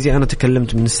الإنجليزي. أنا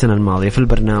تكلمت من السنة الماضية في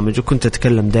البرنامج، وكنت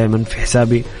أتكلم دائما في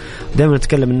حسابي، دائما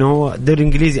أتكلم أنه الدوري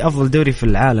الإنجليزي أفضل دوري في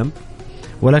العالم،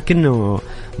 ولكنه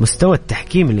مستوى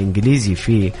التحكيم الإنجليزي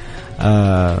فيه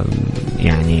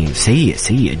يعني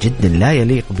سيء جدا، لا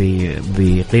يليق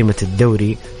بقيمة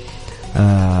الدوري.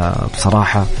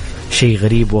 بصراحة شيء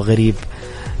غريب وغريب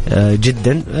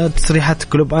جدا. تصريحات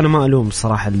كلوب أنا ما ألوم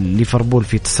صراحة ليفربول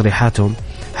في تصريحاتهم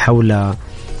حول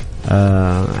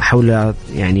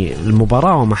يعني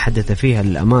المباراة وما حدث فيها،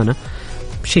 للأمانة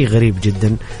شيء غريب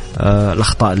جدا.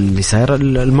 الأخطاء اللي صايرة،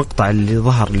 المقطع اللي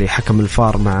ظهر لحكم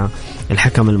الفار مع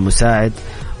الحكم المساعد،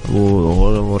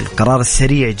 والقرار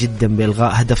السريع جدا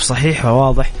بإلغاء هدف صحيح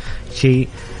وواضح، شيء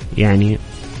يعني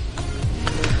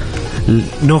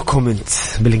نو كومنت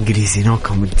بالإنجليزي، نو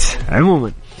كومنت.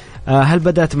 عموما هل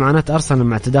بدأت معاناة أرسنال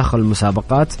مع تداخل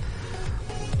المسابقات؟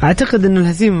 أعتقد أن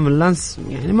الهزيمة من لانس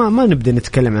يعني ما نبدأ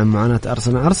نتكلم عن معاناة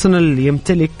أرسنال. أرسنال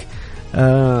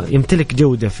يمتلك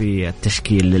جودة في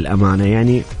التشكيل للأمانة،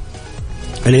 يعني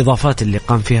الإضافات اللي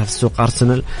قام فيها في السوق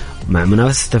أرسنال مع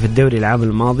منافسته في الدوري العام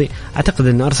الماضي، أعتقد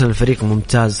أن أرسنال فريق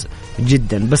ممتاز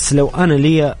جدا. بس لو أنا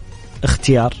لي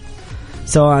اختيار،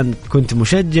 سواء كنت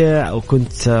مشجع أو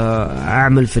كنت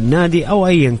أعمل في النادي أو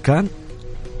أيا كان،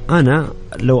 أنا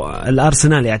لو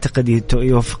الأرسنال يعتقد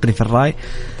يوفقني في الرأي،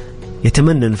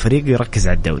 يتمنى أن الفريق يركز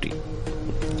على الدوري.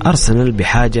 أرسنال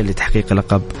بحاجة لتحقيق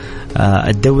لقب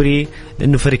الدوري،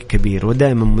 لأنه فريق كبير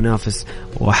ودائما منافس،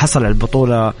 وحصل على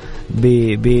البطولة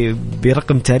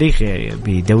برقم تاريخي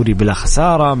بدوري بلا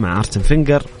خسارة مع أرسن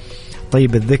فينجر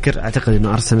طيب الذكر. أعتقد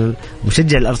أنه أرسنال،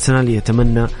 مشجع الأرسنال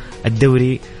يتمنى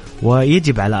الدوري،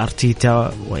 ويجب على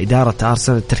أرتيتا وإدارة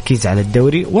أرسنال التركيز على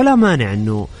الدوري، ولا مانع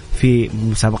أنه في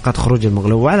مسابقات خروج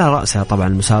المغلوب، وعلى رأسها طبعا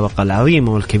المسابقة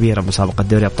العظيمة والكبيرة مسابقة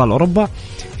دوري أبطال أوروبا،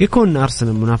 يكون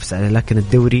أرسنال منافس عليه، لكن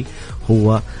الدوري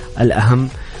هو الأهم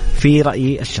في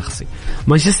رأيي الشخصي.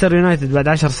 مانشستر يونايتد بعد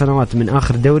 10 سنوات من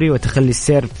آخر دوري وتخلي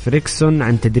السير فريكسون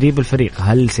عن تدريب الفريق،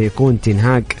 هل سيكون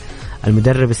تنهاج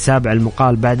المدرب السابع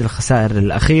المقال بعد الخسائر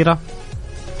الأخيرة؟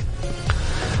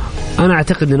 أنا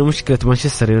أعتقد أنه مشكلة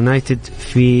مانشستر يونايتد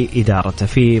في إدارته،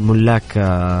 في ملاك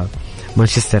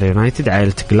مانشستر يونايتد،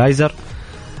 عائلة جلايزر،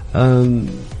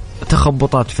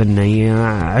 تخبطات فنية،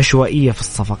 عشوائية في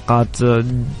الصفقات.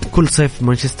 كل صيف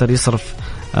مانشستر يصرف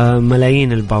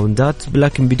ملايين الباوندات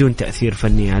لكن بدون تأثير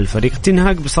فني على الفريق.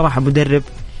 تنهاج بصراحة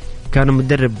كان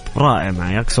مدرب رائع مع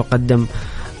اياكس، وقدم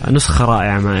نسخة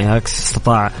رائعة مع اياكس،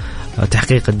 استطاع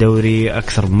تحقيق الدوري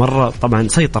أكثر من مرة، طبعا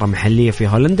سيطرة محلية في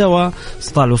هولندا،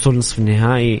 واستطاع الوصول نصف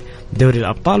النهائي دوري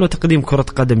الأبطال، وتقديم كرة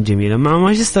قدم جميلة. مع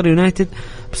مانشستر يونايتد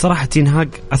بصراحة تنهاج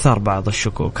أثار بعض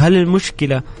الشكوك. هل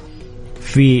المشكلة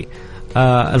في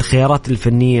الخيارات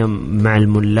الفنية مع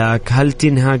الملاك؟ هل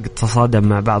تنهاج تصادم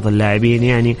مع بعض اللاعبين؟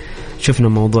 يعني شفنا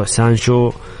موضوع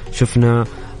سانشو، شفنا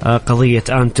قضية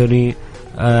أنتوني،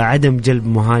 عدم جلب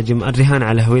مهاجم، الرهان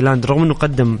على هويلاند رغم أنه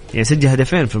قدم يعني سجل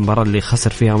هدفين في المباراة اللي خسر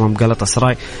فيها أمام غلطة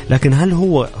سراي، لكن هل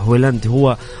هويلاند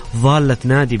هو ضالة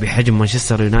نادي بحجم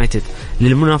مانشستر يونايتد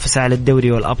للمنافسة على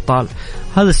الدوري والأبطال؟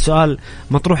 هذا السؤال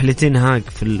مطروح لتنهاج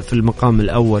في المقام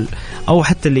الأول، أو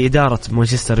حتى لإدارة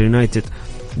مانشستر يونايتد.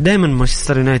 دائما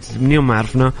مانشستر يونايتد من يوم ما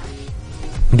عرفنا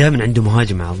دائما عنده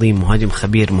مهاجم عظيم، مهاجم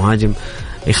خبير، مهاجم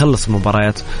يخلص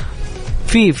مباريات.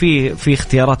 في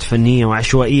اختيارات فنية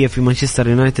وعشوائية في مانشستر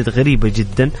يونايتد غريبة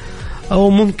جدا، أو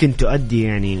ممكن تؤدي،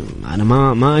 يعني أنا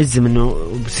ما أجزم إنه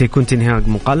سيكون تنهاج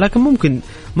مقال، لكن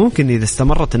ممكن إذا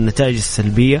استمرت النتائج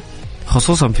السلبية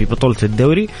خصوصا في بطولة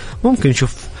الدوري ممكن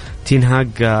نشوف تنهاج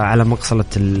على مقصلة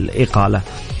الإقالة.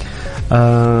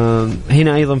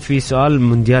 هنا أيضا في سؤال،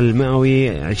 المونديال المئوي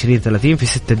 2030 في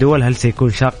 6 دول، هل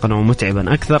سيكون شاقا أو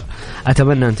متعبا أكثر؟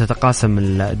 أتمنى أن تتقاسم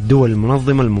الدول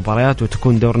المنظمة المباريات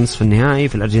وتكون دور نصف النهائي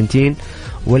في الأرجنتين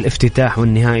والافتتاح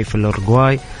والنهائي في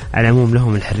الأورجواي. على العموم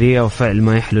لهم الحرية وفعل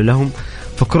ما يحلو لهم،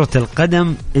 فكرة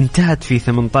القدم انتهت في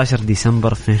 18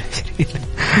 ديسمبر 22.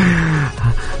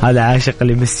 هذا عاشق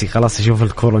لميسي، خلاص يشوف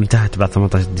الكرة انتهت بعد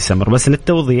 18 ديسمبر. بس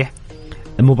للتوضيح،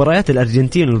 مباريات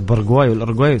الأرجنتين والبرغواي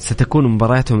والأورغواي ستكون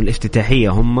مبارياتهم الافتتاحية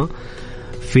هم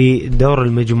في دور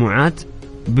المجموعات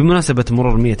بمناسبة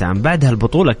مرور 100 عام. بعدها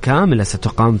البطولة كاملة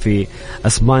ستقام في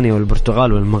أسبانيا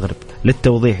والبرتغال والمغرب.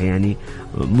 للتوضيح يعني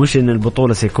مش إن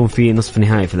البطولة سيكون في نصف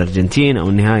نهائي في الأرجنتين أو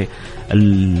النهائي،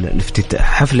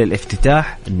 حفل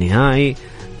الافتتاح، النهائي،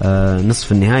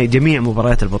 نصف النهائي، جميع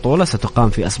مباريات البطولة ستقام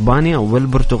في أسبانيا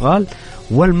والبرتغال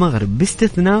والمغرب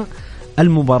باستثناء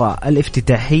المباراة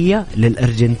الافتتاحية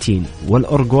للأرجنتين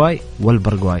والأورغواي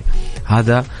والبرغواي.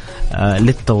 هذا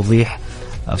للتوضيح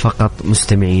فقط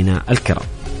مستمعينا الكرام.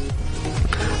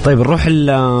 طيب نروح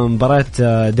لمباراة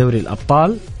دوري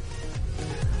الأبطال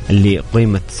اللي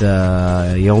قيمت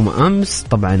يوم أمس.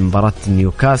 طبعا مباراة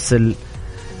نيوكاسل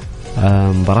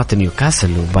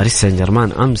وباريس سان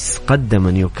جيرمان. أمس قدم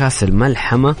نيوكاسل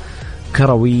ملحمة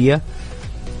كروية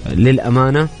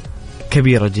للأمانة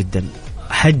كبيرة جدا.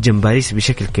 حجم باريس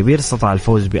بشكل كبير، استطاع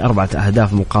الفوز ب4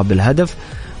 أهداف مقابل هدف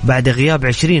بعد غياب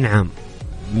 20 عام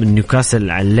من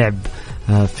نيوكاسل عن اللعب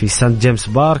في سانت جيمس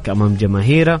بارك أمام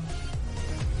جماهيره.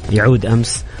 يعود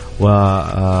أمس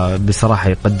وبصراحة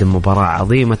يقدم مباراة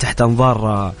عظيمة تحت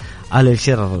أنظار آل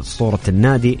شيرر أسطورة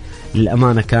النادي.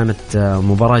 للأمانة كانت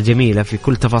مباراة جميلة في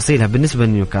كل تفاصيلها بالنسبة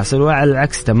لنيوكاسل، وعلى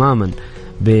العكس تماما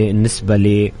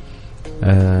بالنسبة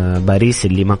لباريس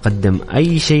اللي ما قدم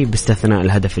أي شيء باستثناء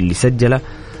الهدف اللي سجله.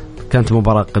 كانت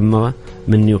مباراة قمة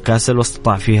من نيوكاسل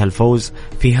واستطاع فيها الفوز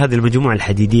في هذه المجموعة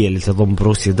الحديدية اللي تضم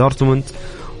بروسيا دورتموند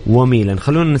وميلان.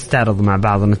 خلونا نستعرض مع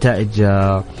بعض نتائج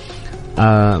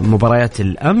مباريات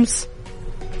الأمس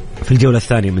في الجولة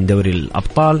الثانية من دوري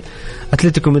الأبطال.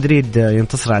 أتلتيكو مدريد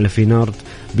ينتصر على فينورد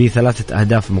ب3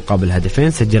 أهداف مقابل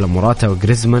هدفين، سجل موراتا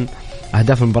وغريزمان.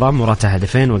 أهداف المباراة: موراتا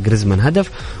هدفين وغريزمان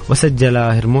هدف، وسجل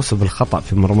هيرموسو بالخطأ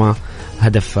في مرماه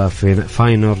هدف في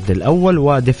فاينورد الأول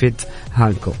وديفيد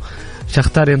هانكو.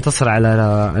 شختار ينتصر على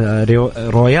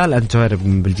رويال أنتويرب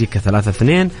من بلجيكا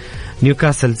 3-2.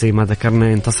 نيوكاسل زي ما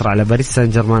ذكرنا ينتصر على باريس سان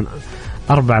جيرمان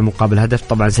 4 مقابل هدف.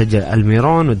 طبعا سجل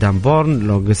الميرون ودان بورن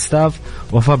لوغستاف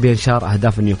وفابيان شار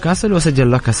أهداف نيوكاسل، وسجل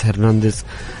لوكاس هرنانديز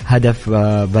هدف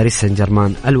باريس سان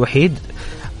جيرمان الوحيد.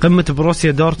 قمة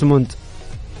بروسيا دورتموند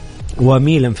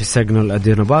وميلان في الساغنول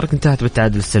أدينو بارك انتهت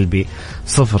بالتعادل السلبي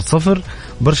 0-0.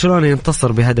 برشلونة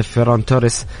ينتصر بهدف فيران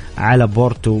توريس على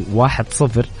بورتو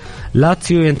 1-0.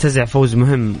 لاتسيو ينتزع فوز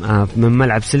مهم من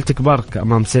ملعب سيلتيك بارك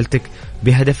أمام سيلتيك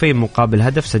بهدفين مقابل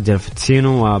هدف، سجل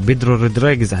فيتسينو وبيدرو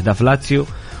رودريغيز أهداف لاتسيو،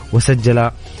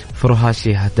 وسجل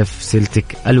فروهاشي هدف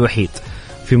سيلتيك الوحيد.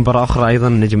 في مباراة أخرى أيضا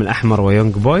النجم الأحمر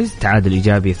ويونغ بويز تعادل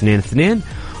إيجابي 2-2.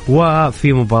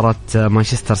 وفي مباراة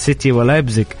مانشستر سيتي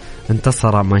ولايبزيغ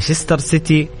انتصر مانشستر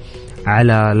سيتي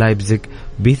على لايبزيغ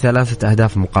ب3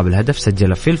 أهداف مقابل هدف،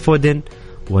 سجل فيل فودن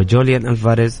وجوليان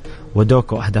ألفاريز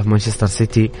ودوكو أهداف مانشستر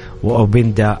سيتي،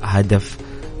 وأوبيندا هدف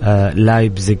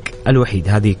لايبزيغ الوحيد.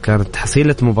 هذه كانت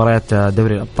حصيلة مباريات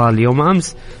دوري الأبطال يوم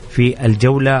أمس في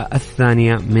الجولة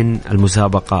الثانية من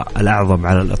المسابقة الأعظم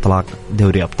على الإطلاق،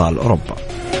 دوري أبطال أوروبا.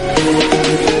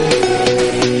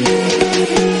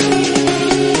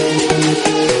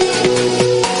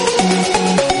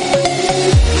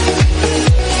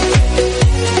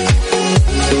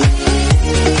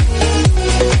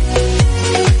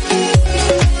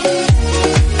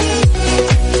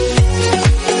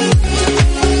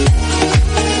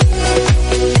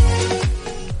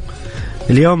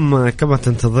 اليوم كما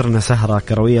تنتظرنا سهرة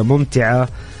كروية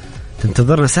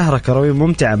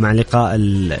ممتعة مع لقاء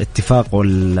الاتفاق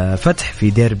والفتح في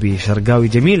ديربي شرقاوي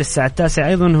جميل الساعة 9.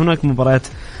 أيضا هناك مباريات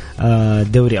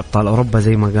دوري أبطال أوروبا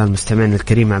زي ما قال مستمعنا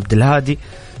الكريم عبد الهادي.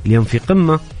 اليوم في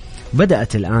قمة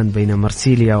بدأت الآن بين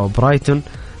مرسيليا وبرايتون.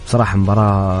 بصراحة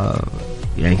مباراة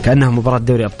يعني كأنها مباراة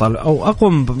دوري أبطال أو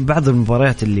أقوى من بعض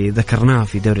المباريات اللي ذكرناها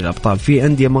في دوري الأبطال. في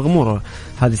أندية مغمورة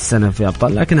هذه السنة في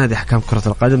أبطال، لكن هذه أحكام كرة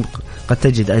القدم. قد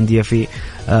تجد أندية في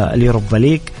اليوروبا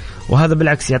ليج، وهذا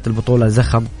بالعكس يعطي البطولة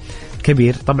زخم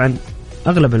كبير. طبعا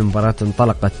أغلب المباريات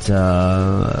انطلقت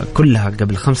كلها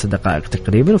قبل 5 دقائق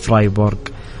تقريبا. فرايبورغ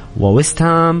وويست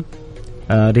هام،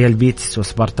 ريال بيتس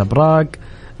وسبارتا براغ،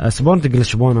 سبورتنج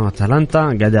لشبونة واتلانتا.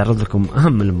 قاعد أعرض لكم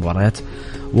أهم المباريات.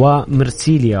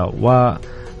 ومرسيليا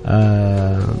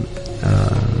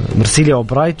مرسيليا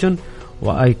وبرايتون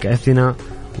وآيك أثينا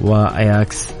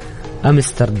وأياكس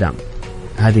أمستردام.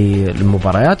 هذه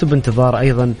المباريات، وبانتظار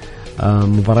أيضا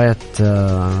مباريات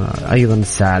أيضا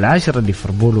الساعة 10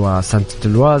 ليفربول وسانت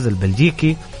تلواز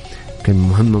البلجيكي. كان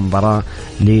مهمة مباراة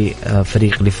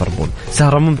لفريق ليفربول.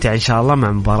 سهرة ممتعة إن شاء الله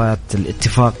مع مباريات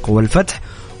الاتفاق والفتح.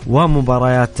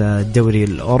 ومباريات الدوري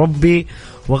الأوروبي.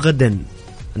 وغدا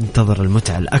انتظر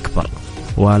المتعة الأكبر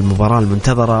والمباراة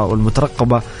المنتظرة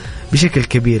والمترقبة بشكل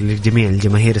كبير لجميع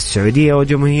الجماهير السعودية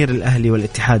وجماهير الأهلي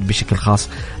والاتحاد بشكل خاص،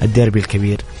 الديربي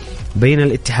الكبير بين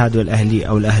الاتحاد والأهلي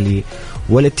أو الأهلي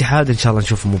والاتحاد. إن شاء الله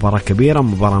نشوف مباراة كبيرة،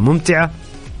 مباراة ممتعة،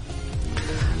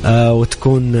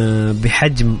 وتكون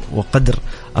بحجم وقدر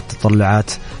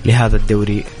التطلعات لهذا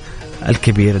الدوري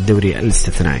الكبير، الدوري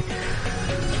الاستثنائي.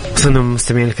 وصلنا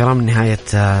مستمعين الكرام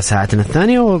نهاية ساعتنا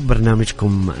الثانية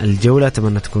وبرنامجكم الجولة.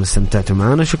 أتمنى تكونوا استمتعتوا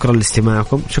معنا. شكرا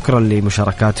لاستماعكم، شكرا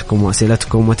لمشاركاتكم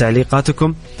وأسئلتكم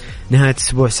وتعليقاتكم. نهاية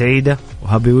أسبوع سعيدة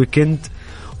وهابي ويكند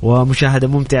ومشاهدة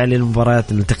ممتعة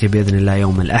للمباريات. نلتقي بإذن الله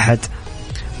يوم الأحد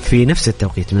في نفس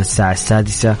التوقيت من الساعة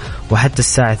 6 وحتى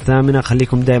الساعة 8.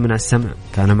 خليكم دائما على السمع.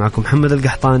 كان معكم محمد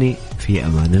القحطاني، في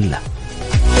أمان الله.